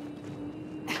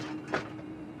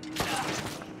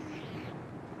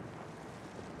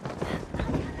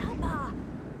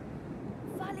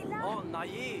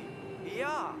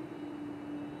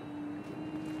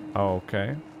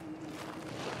 Okay.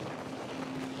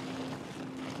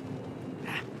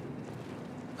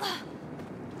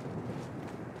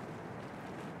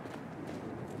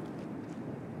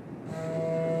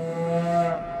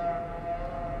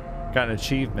 Got an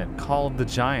achievement. Call of the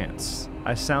Giants.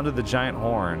 I sounded the giant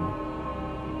horn.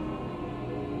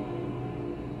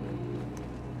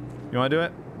 You want to do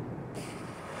it?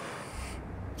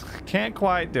 Can't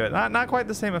quite do it. Not quite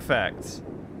the same effect.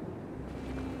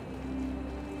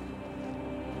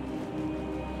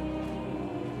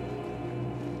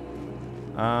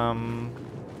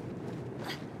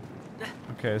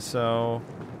 Okay, so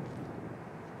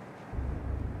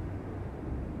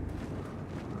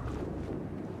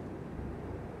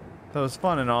that was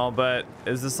fun and all, but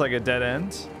is this like a dead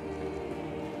end?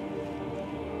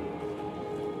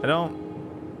 I don't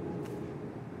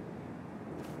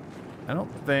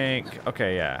think.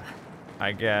 Okay, yeah.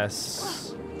 I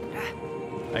guess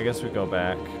we go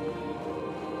back.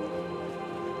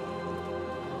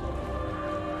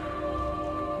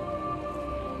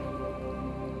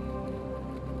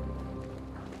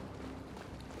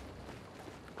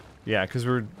 Yeah, because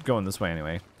we're going this way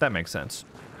anyway. That makes sense.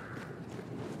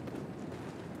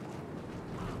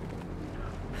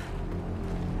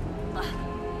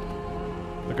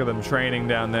 Look at them training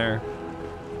down there.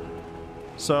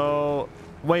 So,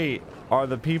 wait, are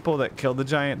the people that killed the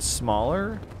giants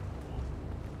smaller?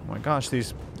 Oh my gosh,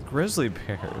 these grizzly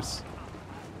bears.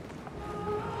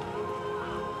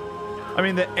 I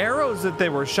mean, the arrows that they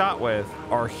were shot with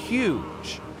are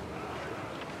huge.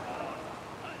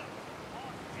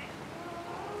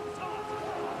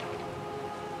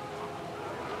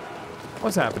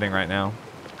 What's happening right now?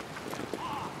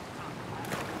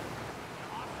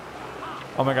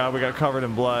 Oh my god, we got covered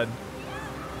in blood.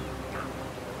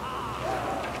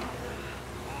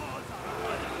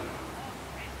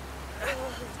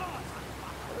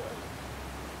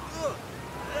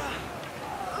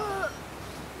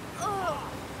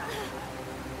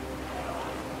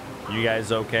 You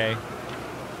guys okay?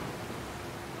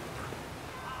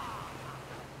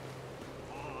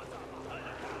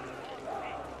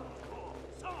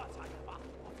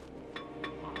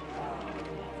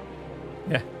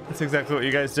 Yeah, that's exactly what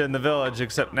you guys did in the village,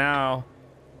 except now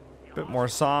a bit more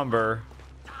somber.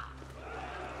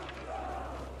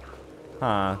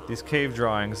 Huh, these cave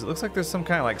drawings. It looks like there's some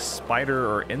kind of like spider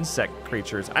or insect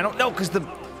creatures. I don't know, because the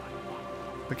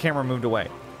camera moved away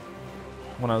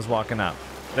when I was walking up.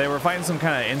 They were fighting some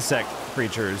kind of insect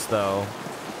creatures, though.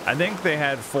 I think they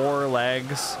had 4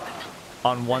 legs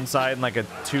on one side in like a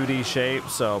 2D shape,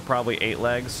 so probably 8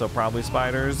 legs, so probably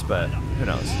spiders, but who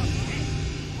knows?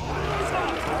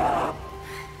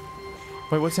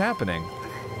 Wait, what's happening?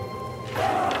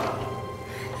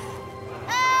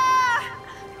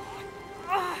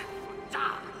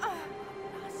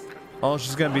 Oh,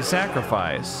 she's gonna be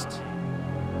sacrificed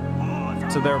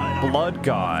to their blood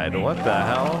god. What the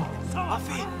hell?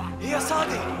 Afi,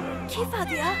 Iyasadi, كيف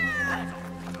هذه؟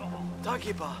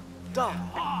 Takiba, Da.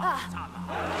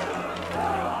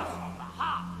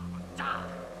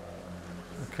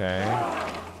 Okay.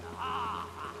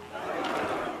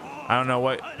 I don't know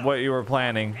what you were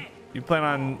planning. You plan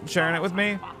on sharing it with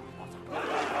me?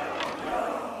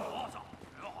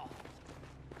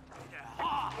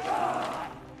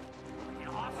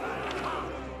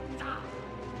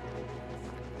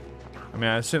 I mean,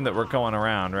 I assume that we're going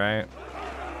around, right?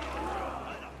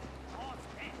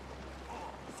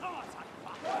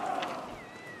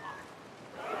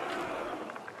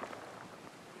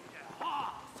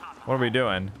 What are we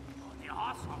doing?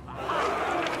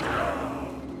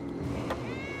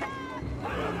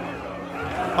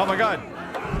 Oh my god.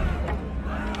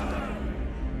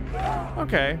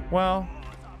 Okay, well.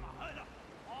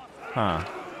 Huh.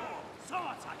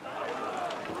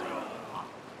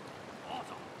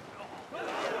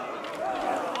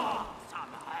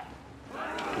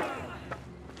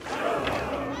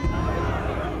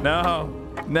 No.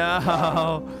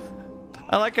 No.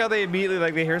 I like how they immediately,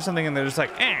 like, they hear something and they're just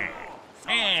like, eh,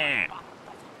 eh.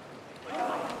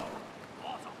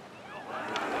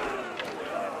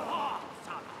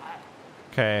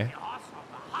 Okay.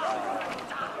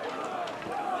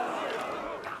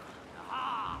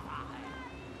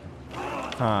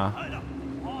 Huh.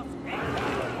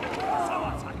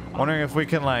 Wondering if we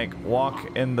can, like,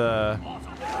 walk in the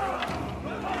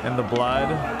blood.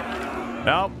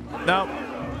 Nope. Nope.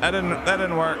 That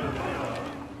didn't work.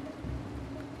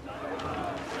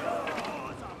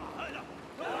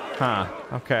 Huh.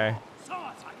 Okay.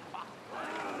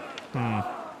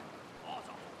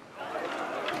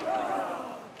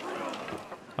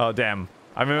 Oh, damn.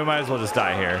 I mean, we might as well just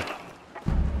die here.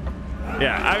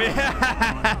 Yeah, I mean...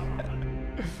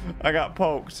 I got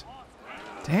poked.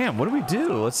 Damn, what do we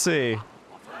do? Let's see.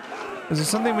 Is there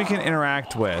something we can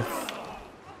interact with?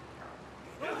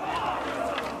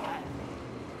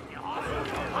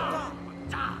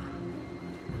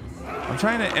 I'm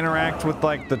trying to interact with,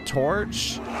 like, the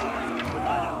torch.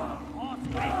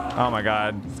 Oh my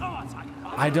god.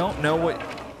 I don't know what...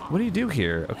 What do you do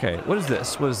here? Okay, what is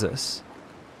this? What is this?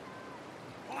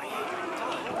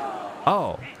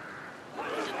 Oh.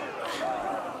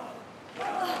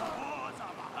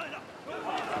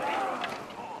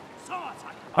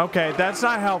 Okay, that's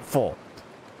not helpful.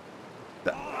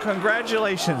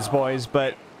 Congratulations, boys,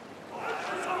 but...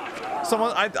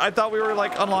 Someone... I thought we were,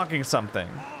 like, unlocking something.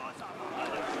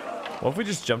 What if we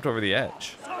just jumped over the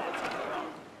edge?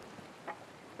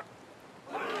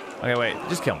 Okay, wait.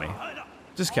 Just kill me.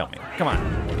 Just kill me. Come on.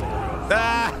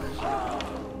 Ah!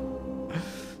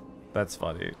 That's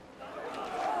funny.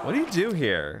 What do you do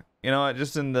here? You know what?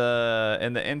 Just in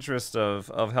the interest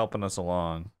of helping us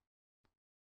along.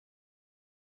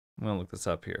 I'm gonna look this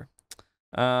up here.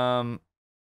 But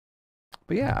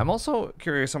yeah, I'm also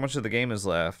curious how much of the game is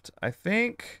left. I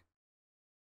think,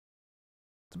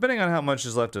 depending on how much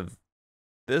is left of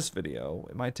this video,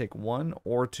 it might take 1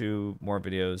 or 2 more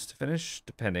videos to finish,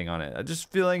 depending on it. I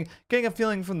just getting a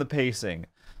feeling from the pacing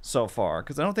so far,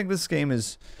 because I don't think this game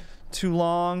is too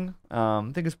long.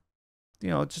 I think it's, you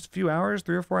know, just a few hours,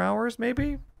 3 or 4 hours,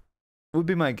 maybe, would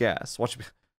be my guess. Watch me.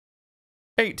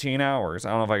 18 hours. I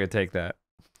don't know if I could take that.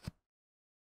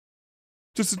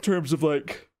 Just in terms of,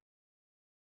 like,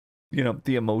 you know,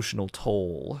 the emotional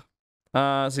toll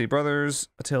Let's see, Brothers,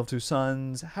 A Tale of Two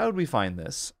Sons. How did we find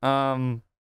this?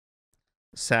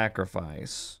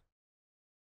 Sacrifice.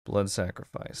 Blood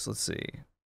sacrifice. Let's see.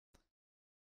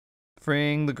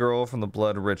 Freeing the girl from the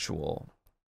blood ritual.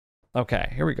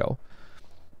 Okay, here we go.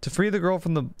 To free the girl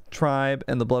from the tribe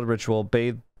and the blood ritual,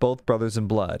 bathe both brothers in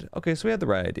blood. Okay, so we had the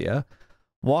right idea.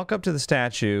 Walk up to the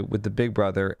statue with the big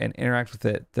brother and interact with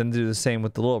it, then do the same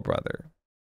with the little brother.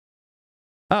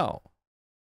 Oh.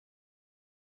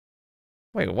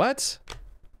 Wait, what?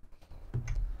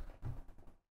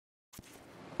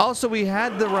 Also, we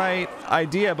had the right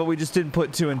idea, but we just didn't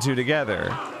put 2 and 2 together.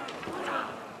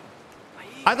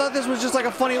 I thought this was just like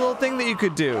a funny little thing that you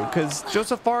could do, because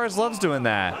Joseph Fares loves doing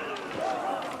that.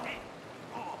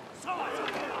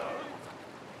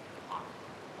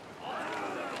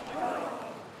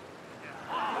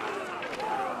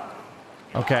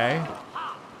 Okay.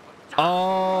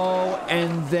 Oh,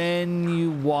 and then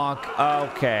you walk.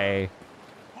 Okay.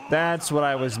 That's what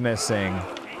I was missing.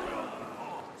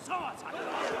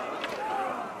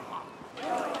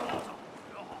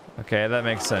 Okay, that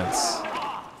makes sense.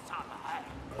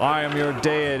 I am your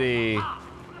deity.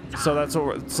 So that's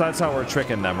how we're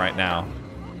tricking them right now.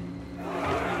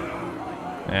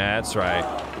 Yeah, that's right.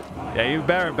 Yeah, you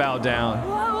better bow down.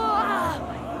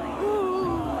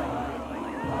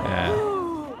 Yeah.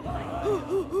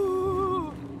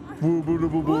 Woo boo boo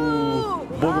boo boo.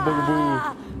 Booga booga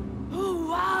boo.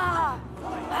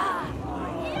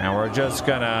 And we're just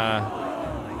gonna.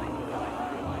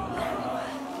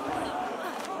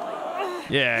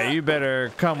 Yeah, you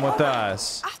better come with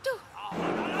us.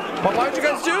 But why'd you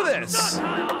guys do this?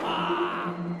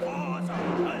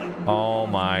 Oh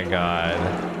my god.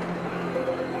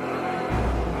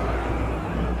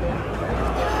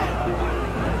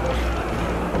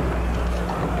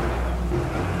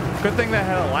 Good thing that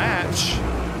had a latch.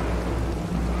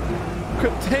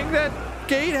 Good thing that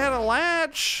gate had a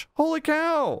latch. Holy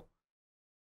cow.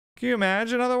 Can you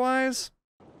imagine otherwise?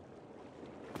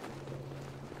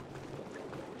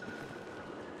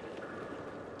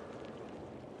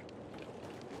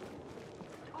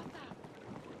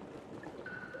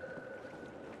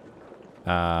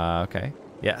 Okay.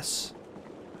 Yes.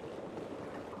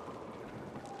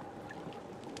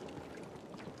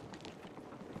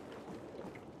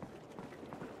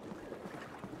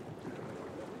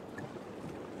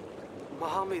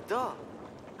 Mahamida.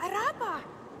 Araba.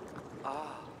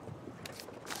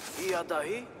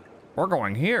 Iyadahi. We're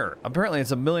going here. Apparently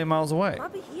it's 1,000,000 miles away.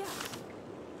 Bobby here.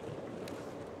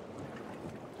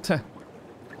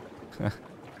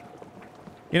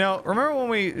 You know, remember when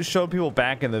we showed people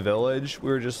back in the village?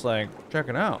 We were just like,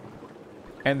 checking out.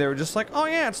 And they were just like, oh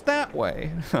yeah, it's that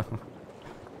way.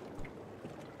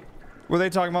 Were they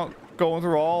talking about going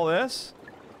through all this?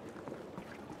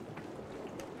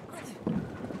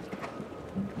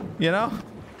 You know?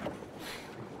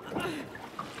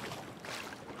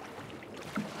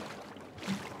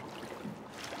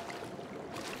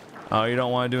 Oh, you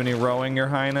don't want to do any rowing, Your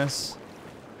Highness?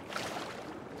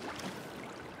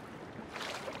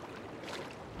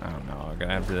 I don't know. I'm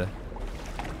gonna have to.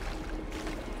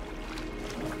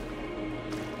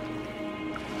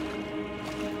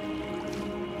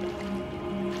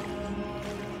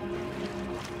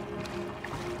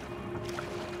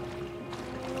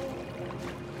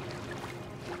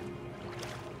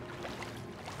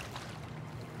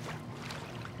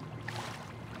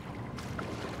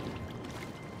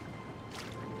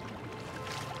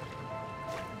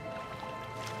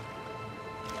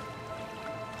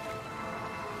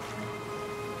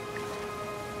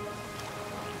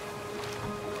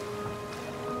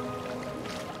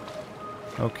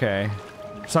 Okay.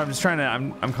 So I'm just trying to,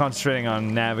 I'm concentrating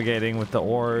on navigating with the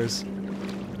oars.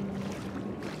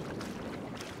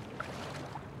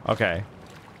 Okay.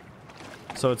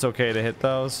 So it's okay to hit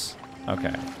those?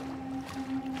 Okay.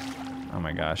 Oh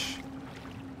my gosh.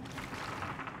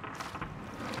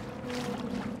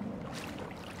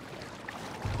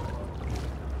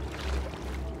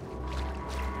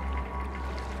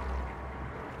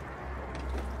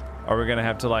 Are we gonna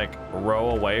have to like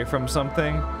row away from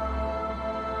something?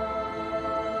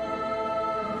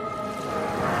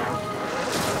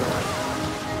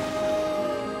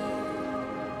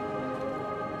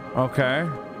 Okay.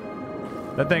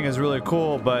 That thing is really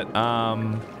cool, but oh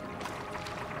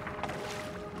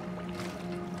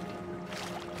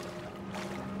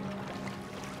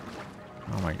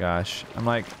my gosh. I'm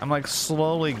like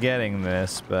slowly getting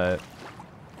this, but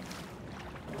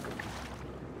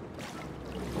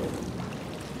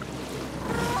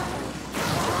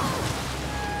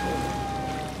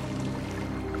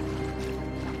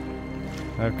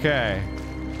okay.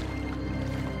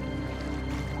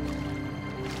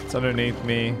 It's underneath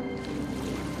me.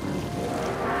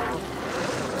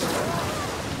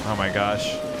 Oh my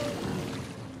gosh.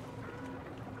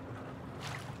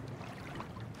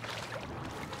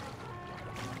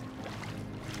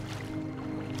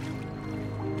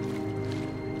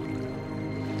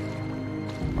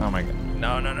 Oh my god.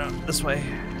 No, no, no. This way.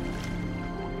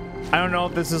 I don't know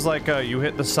if this is like a you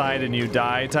hit the side and you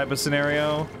die type of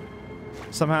scenario.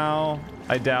 Somehow.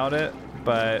 I doubt it,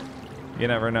 but you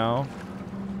never know.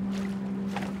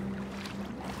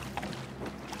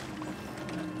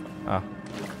 Oh.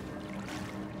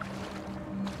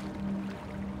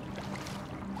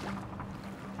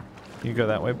 Can you go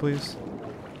that way, please?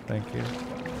 Thank you.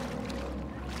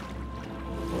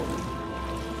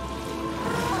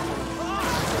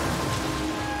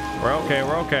 We're okay,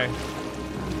 we're okay.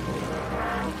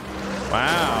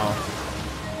 Wow.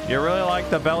 You really like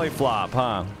the belly flop,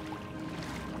 huh?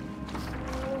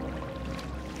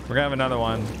 We're gonna have another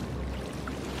one.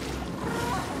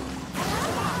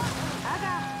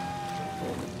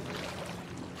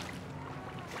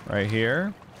 Right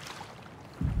here.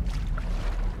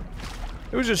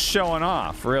 It was just showing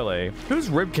off, really. Whose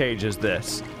ribcage is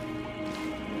this?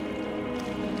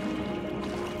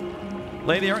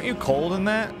 Lady, aren't you cold in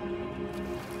that?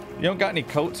 You don't got any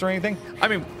coats or anything? I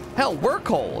mean, hell, we're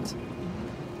cold.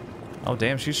 Oh,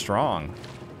 damn, she's strong.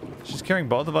 She's carrying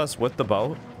both of us with the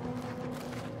boat.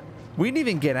 We didn't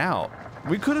even get out.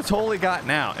 We could have totally gotten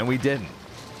out, and we didn't.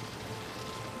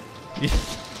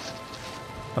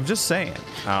 I'm just saying.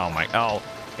 Oh, my... Oh.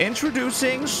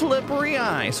 Introducing Slippery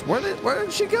Ice. Where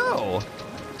did she go?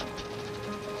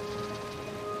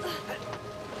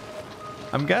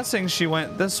 I'm guessing she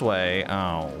went this way.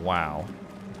 Oh, wow.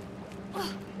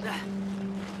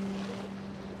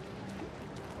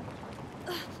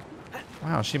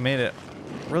 Wow, she made it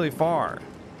really far.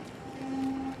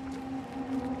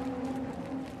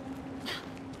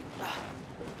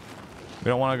 We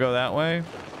don't want to go that way?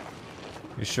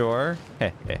 You sure?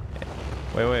 Wait.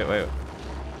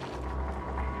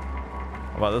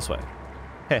 How about this way?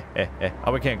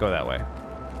 Oh, we can't go that way.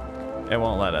 It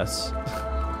won't let us.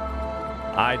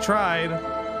 I tried.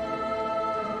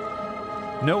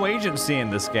 No agency in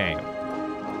this game.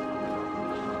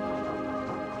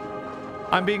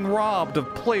 I'm being robbed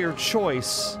of player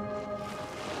choice.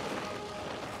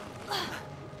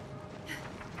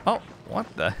 Oh, what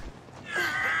the?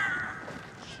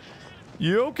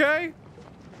 You okay?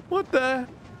 What the?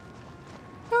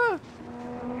 Huh.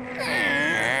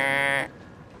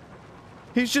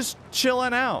 He's just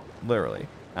chilling out, literally.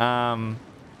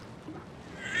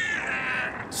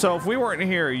 So if we weren't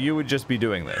here, you would just be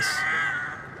doing this.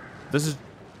 This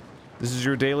is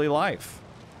your daily life.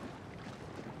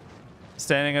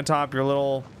 Standing atop your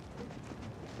little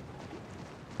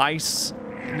ice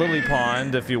lily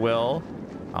pond, if you will.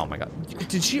 Oh my god.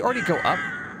 Did she already go up?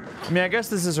 I mean, I guess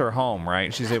this is her home,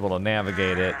 right? She's able to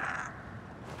navigate it.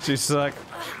 She's like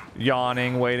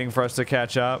yawning, waiting for us to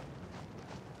catch up.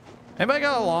 Anybody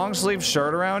got a long sleeve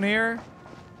shirt around here?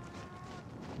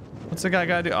 What's the guy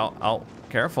gotta do? Oh,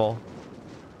 careful.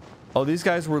 Oh, these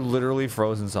guys were literally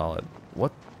frozen solid.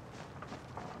 What?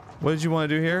 What did you want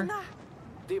to do here?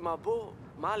 Dimabo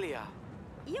Malia.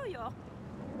 Yo-yo.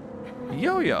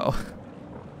 Yo-yo.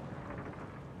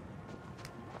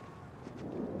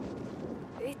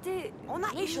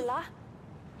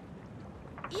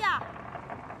 Yeah.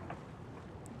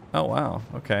 Oh, wow.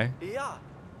 Okay. Yeah.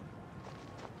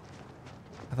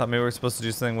 I thought maybe we were supposed to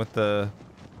do something with the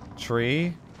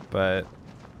tree, but...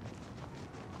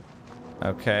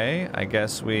 Okay, I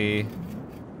guess we...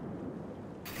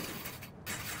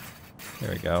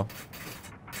 There we go.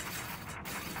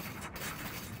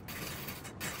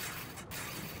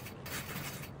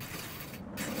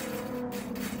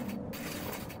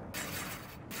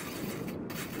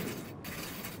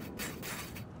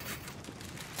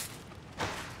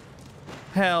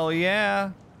 Hell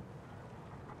yeah.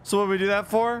 So what did we do that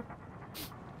for?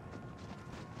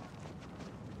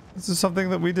 This is something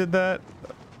that we did that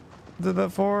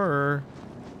for, or?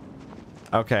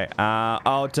 Okay,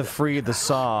 oh, to free the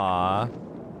saw.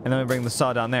 And then we bring the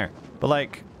saw down there. But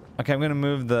like, okay, I'm gonna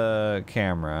move the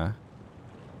camera.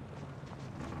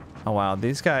 Oh wow,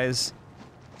 these guys.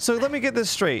 So let me get this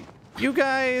straight. You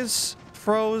guys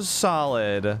froze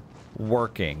solid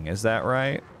working, is that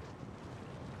right?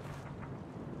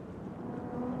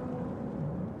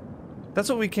 That's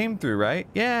what we came through, right?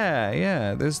 Yeah,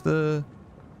 yeah. There's the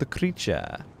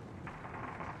creature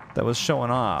that was showing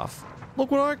off.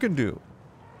 Look what I can do.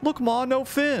 Look, Ma, no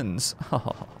fins.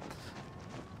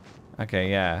 Okay,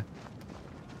 yeah.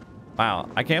 Wow,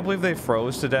 I can't believe they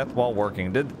froze to death while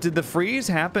working. Did the freeze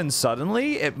happen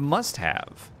suddenly? It must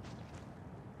have.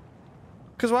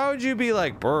 Because why would you be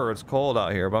like, brr, it's cold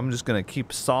out here, but I'm just going to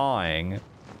keep sawing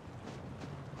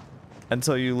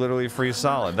until you literally freeze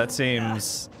solid? That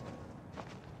seems...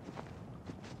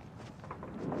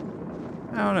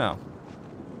 I don't know.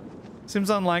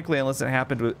 Seems unlikely unless it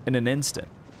happened in an instant.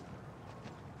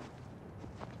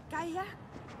 Kaya?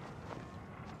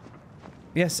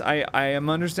 Yes, I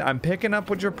am understand. I'm picking up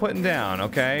what you're putting down,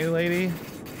 okay, lady?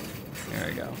 There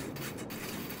we go.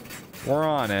 We're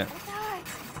on it.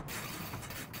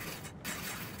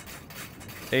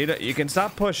 Ada, you can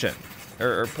stop pushing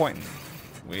or pointing.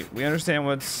 We understand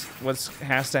what's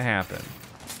has to happen.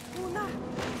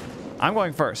 I'm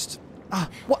going first. Ah,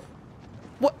 what?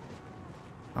 What?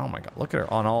 Oh my god, look at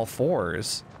her on all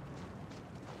fours.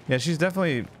 Yeah, she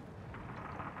definitely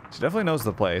knows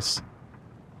the place.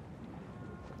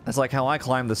 That's like how I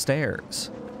climb the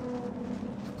stairs.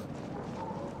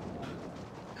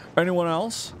 Anyone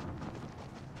else?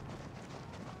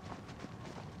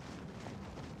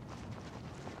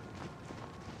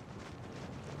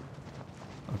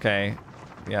 Okay.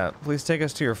 Yeah, please take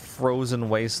us to your frozen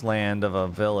wasteland of a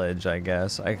village, I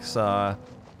guess. I saw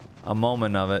a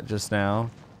moment of it just now.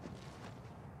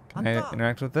 Can I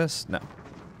interact with this? No.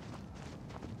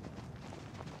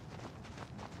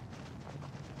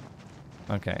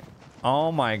 Okay.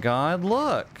 Oh my god,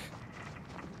 look!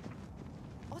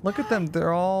 Look at them,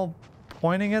 they're all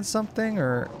pointing at something,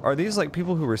 or are these like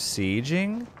people who were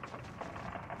sieging?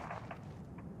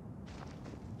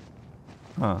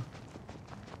 Huh.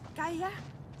 Kaya?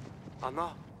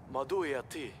 Ana,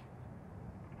 maduyati.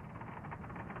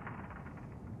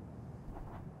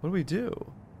 What do we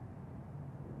do?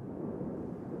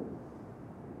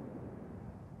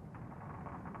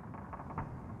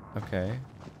 Okay.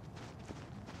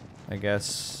 I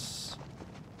guess...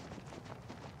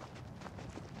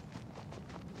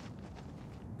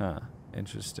 Huh.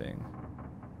 Interesting.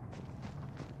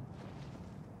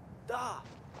 Da.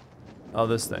 Oh,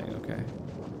 this thing. Okay.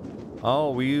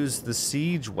 Oh, we use the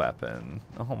siege weapon.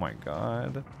 Oh my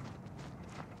god.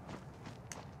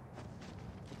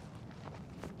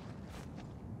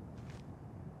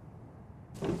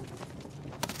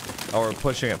 Oh, we're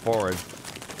pushing it forward.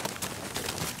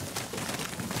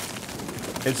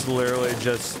 It's literally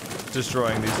just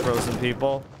destroying these frozen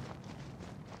people.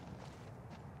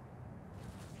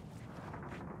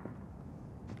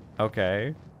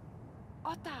 Okay.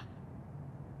 Ota.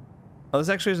 Oh, this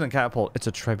actually isn't a catapult. It's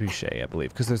a trebuchet, I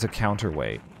believe, because there's a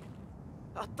counterweight.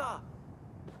 Ata.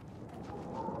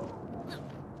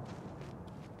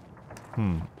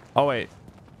 Oh, wait.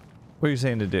 What are you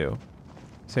saying to do?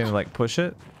 Saying to, like, push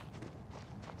it?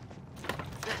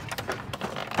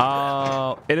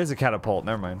 Oh, it is a catapult.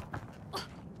 Never mind.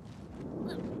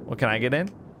 Well, can I get in?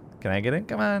 Can I get in?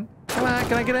 Come on. Come on.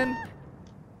 Can I get in?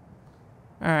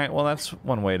 Alright, well, that's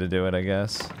one way to do it, I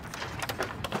guess.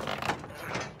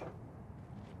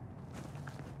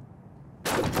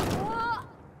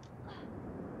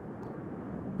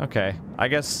 Okay. I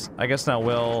guess now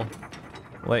we'll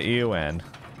let you in.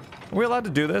 Are we allowed to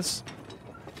do this?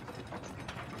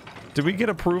 Did we get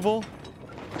approval?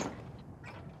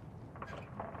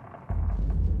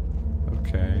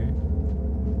 Okay.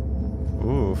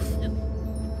 Oof.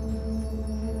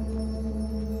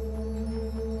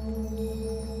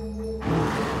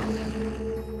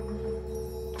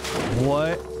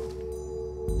 What?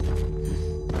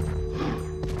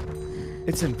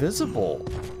 It's invisible.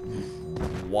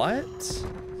 What?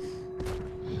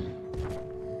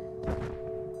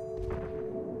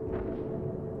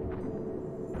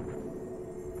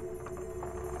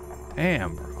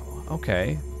 Damn, bro.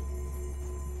 Okay.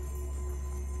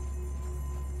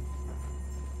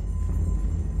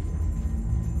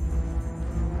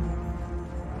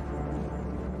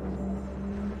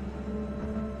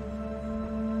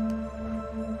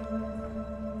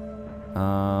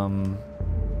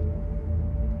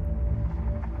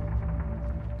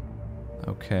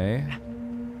 Okay.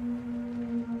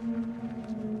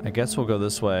 I guess we'll go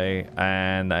this way,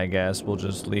 and I guess we'll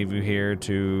just leave you here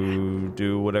to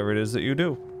do whatever it is that you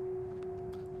do.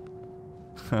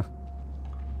 Huh.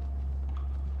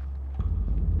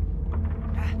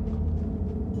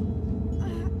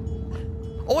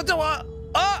 Oh, what the what?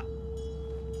 Ah!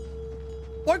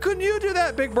 Why couldn't you do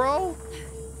that, big bro?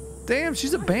 Damn,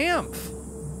 she's a bamf.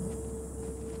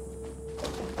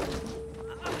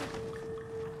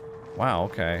 Wow,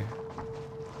 okay.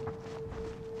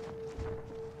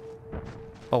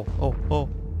 Oh, oh, oh,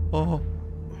 oh.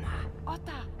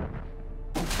 Ota.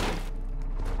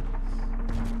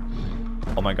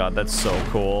 Oh my god, that's so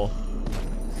cool.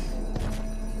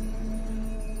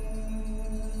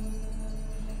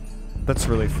 That's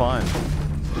really fun.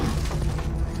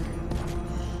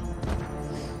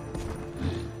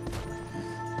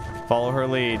 Follow her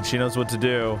lead. She knows what to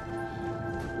do.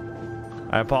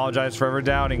 I apologize for ever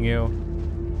doubting you.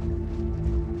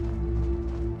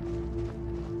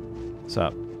 What's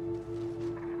up?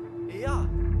 Yeah.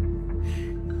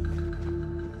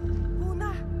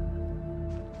 Una.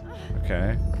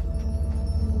 Okay.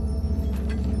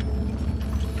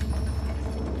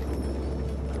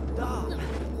 Da.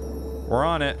 We're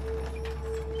on it.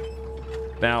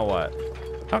 Now what?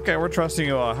 Okay, we're trusting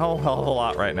you a hell of a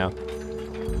lot right now.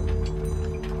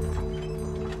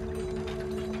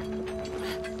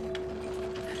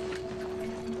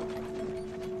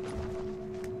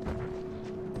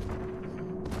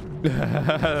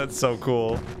 That's so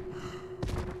cool.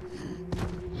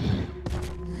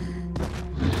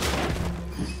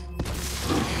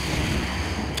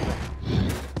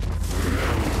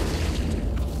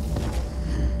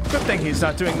 Good thing he's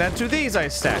not doing that to these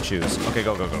ice statues. Okay,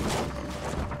 go, go, go.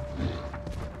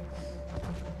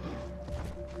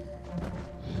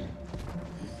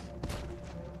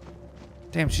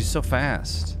 Damn, she's so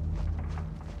fast.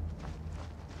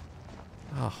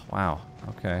 Oh, wow.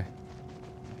 Okay.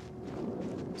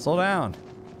 Slow down.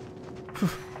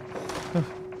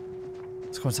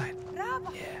 Let's go inside.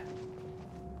 Brava. Yeah.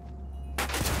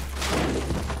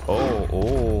 Oh,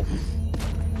 oh.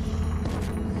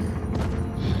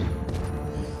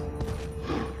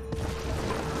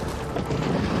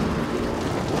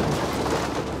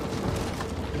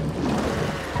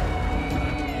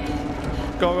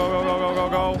 Go, go, go, go, go, go,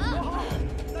 go.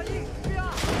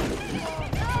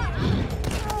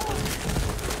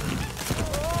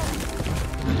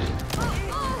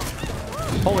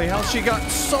 Holy hell, she got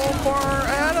so far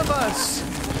ahead of us.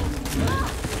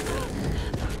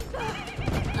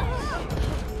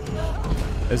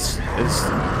 Is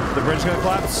the bridge gonna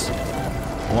collapse?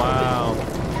 Wow.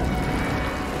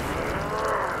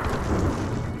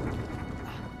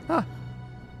 Huh.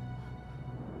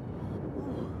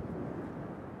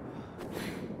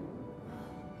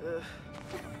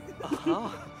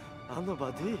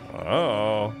 Anobody.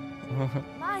 Oh.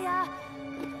 Maya.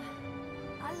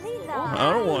 Alila.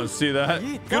 I don't want to see that.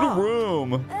 Get a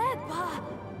room. Eba.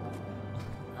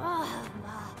 Ah.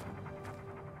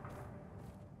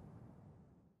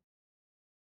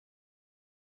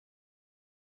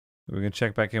 Are we gonna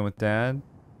check back in with Dad?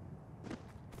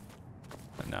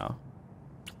 No.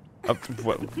 Oh,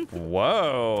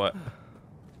 whoa.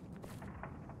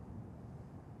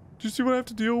 Do you see what I have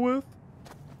to deal with?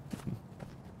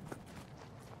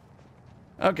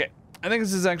 Okay. I think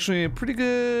this is actually a pretty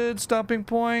good stopping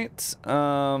point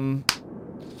for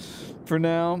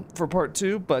now, for part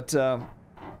 2, but I'll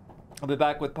be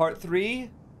back with part 3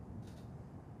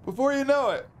 before you know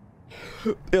it.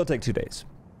 It'll take 2 days.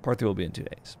 Part 3 will be in 2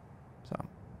 days. So,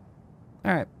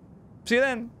 all right. See you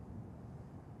then.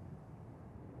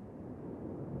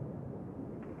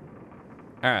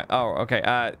 All right. Oh,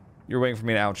 okay. You're waiting for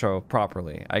me to outro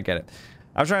properly. I get it.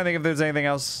 I was trying to think if there's anything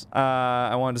else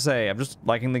I wanted to say. I'm just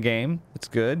liking the game. It's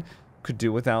good. Could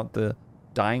do without the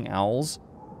dying owls.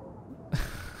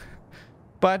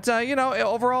 But, you know,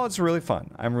 overall, it's really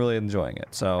fun. I'm really enjoying it.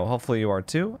 So hopefully you are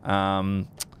too. I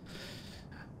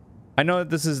know that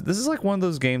this is like one of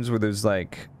those games where there's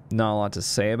like not a lot to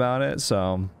say about it.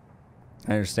 So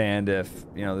I understand if,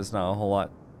 you know, there's not a whole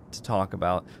lot to talk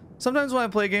about. Sometimes when I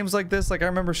play games like this, like I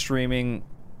remember streaming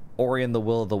Ori and the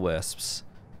Will of the Wisps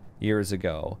years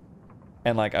ago,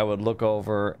 and like I would look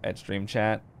over at stream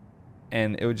chat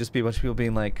and it would just be a bunch of people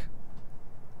being like,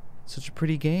 such a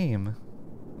pretty game.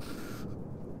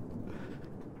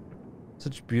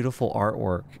 Such beautiful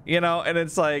artwork, you know, and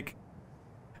it's like,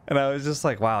 and I was just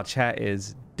like, wow, chat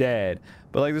is dead.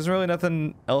 But like there's really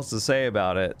nothing else to say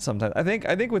about it sometimes. I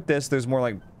think with this there's more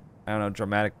like, I don't know,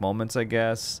 dramatic moments, I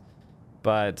guess.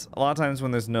 But a lot of times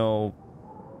when there's no,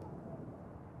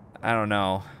 I don't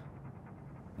know,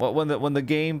 when the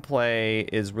gameplay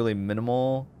is really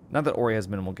minimal, not that Ori has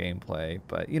minimal gameplay,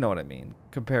 but you know what I mean,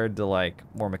 compared to like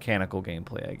more mechanical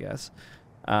gameplay, I guess.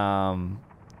 And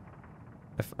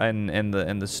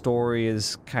the story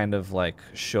is kind of like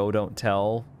show don't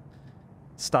tell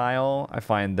style. I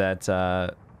find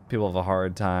that people have a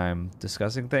hard time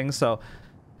discussing things, so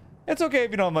it's okay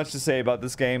if you don't have much to say about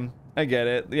this game. I get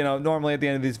it. You know, normally at the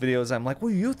end of these videos, I'm like, what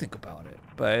do you think about it?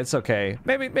 But it's okay.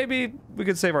 Maybe we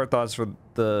could save our thoughts for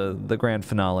the grand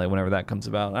finale whenever that comes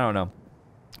about. I don't know.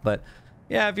 But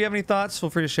yeah, if you have any thoughts, feel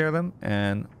free to share them,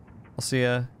 and I'll see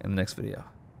you in the next video.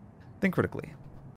 Think critically.